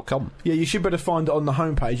 442.com. Yeah, you should better find it on the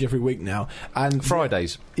homepage every week now. And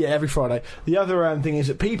Fridays. Yeah, every Friday. The other thing is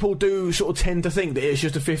that people do sort of tend to think that it's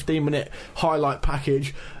just a 15-minute highlight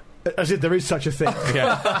package. As if there is such a thing.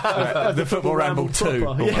 Yeah. The Football Ramble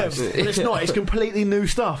 2. Yeah, but it's not. It's completely new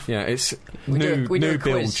stuff. Yeah, it's we new do a build.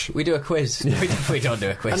 quiz. We do a quiz. We don't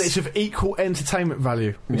do a quiz. And it's of equal entertainment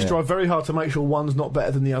value. We strive very hard to make sure one's not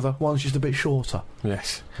better than the other. One's just a bit shorter.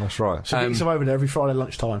 Yes. That's right. So get yourself over there every Friday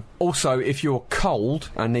lunchtime. Also, if you're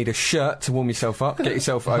cold and need a shirt to warm yourself up, get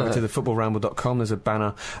yourself over to thefootballramble.com. There's a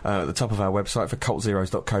banner at the top of our website for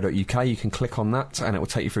cultzeros.co.uk. You can click on that and it will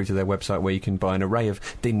take you through to their website where you can buy an array of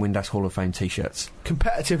Dean Windass Hall of Fame t-shirts.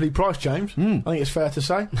 Competitively priced, James. I think it's fair to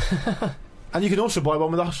say. And you can also buy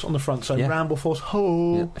one with us on the front, so Ramble Force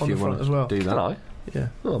on the front as well. Do that. Can I? Yeah,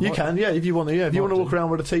 you can. Yeah, if you want to. Yeah, if you want to walk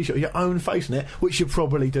around with a t-shirt with your own face in it, which you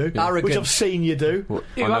probably do, which I've seen you do. Well,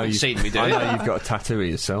 you haven't seen me do. I know you've got a tattoo of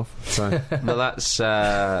yourself. So. No, that's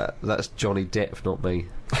Johnny Depp, not me.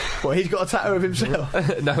 Well, he's got a tattoo of himself.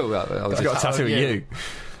 No, he's got a tattoo of you.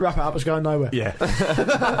 Wrap it up, it's going nowhere. Yeah.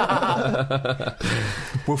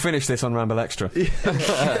 We'll finish this on Ramble Extra. It's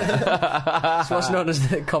what's known as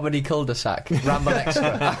the comedy cul-de-sac. Ramble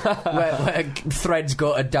Extra. where threads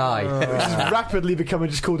go to die. Which is rapidly becoming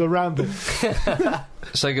just called a ramble.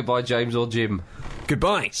 Say goodbye, James or Jim.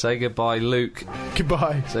 Goodbye. Say goodbye, Luke.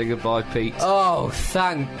 Goodbye. Say goodbye, Pete. Oh,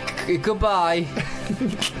 goodbye.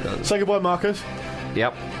 Say goodbye, Marcus.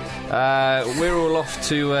 Yep. We're all off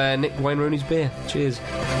to Nick Wayne Rooney's beer. Cheers.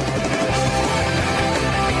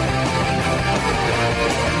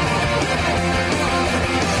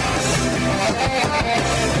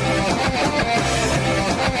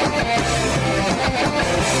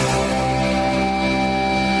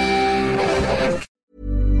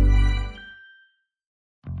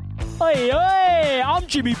 Hey, I'm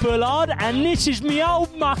Jimmy Bullard, and this is me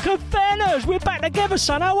old muck of Fenners. We're back together,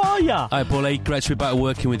 son. How are ya? Hi, Bully. Great to be back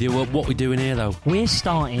working with you. What we doing here, though? We're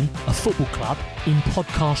starting a football club in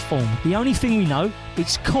podcast form. The only thing we know,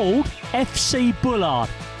 it's called FC Bullard.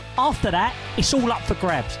 After that, it's all up for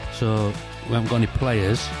grabs. So, we haven't got any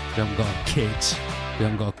players, we haven't got a kit, we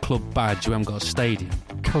haven't got a club badge, we haven't got a stadium.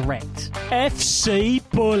 Correct. FC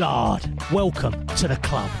Bullard. Welcome to the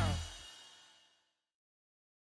club.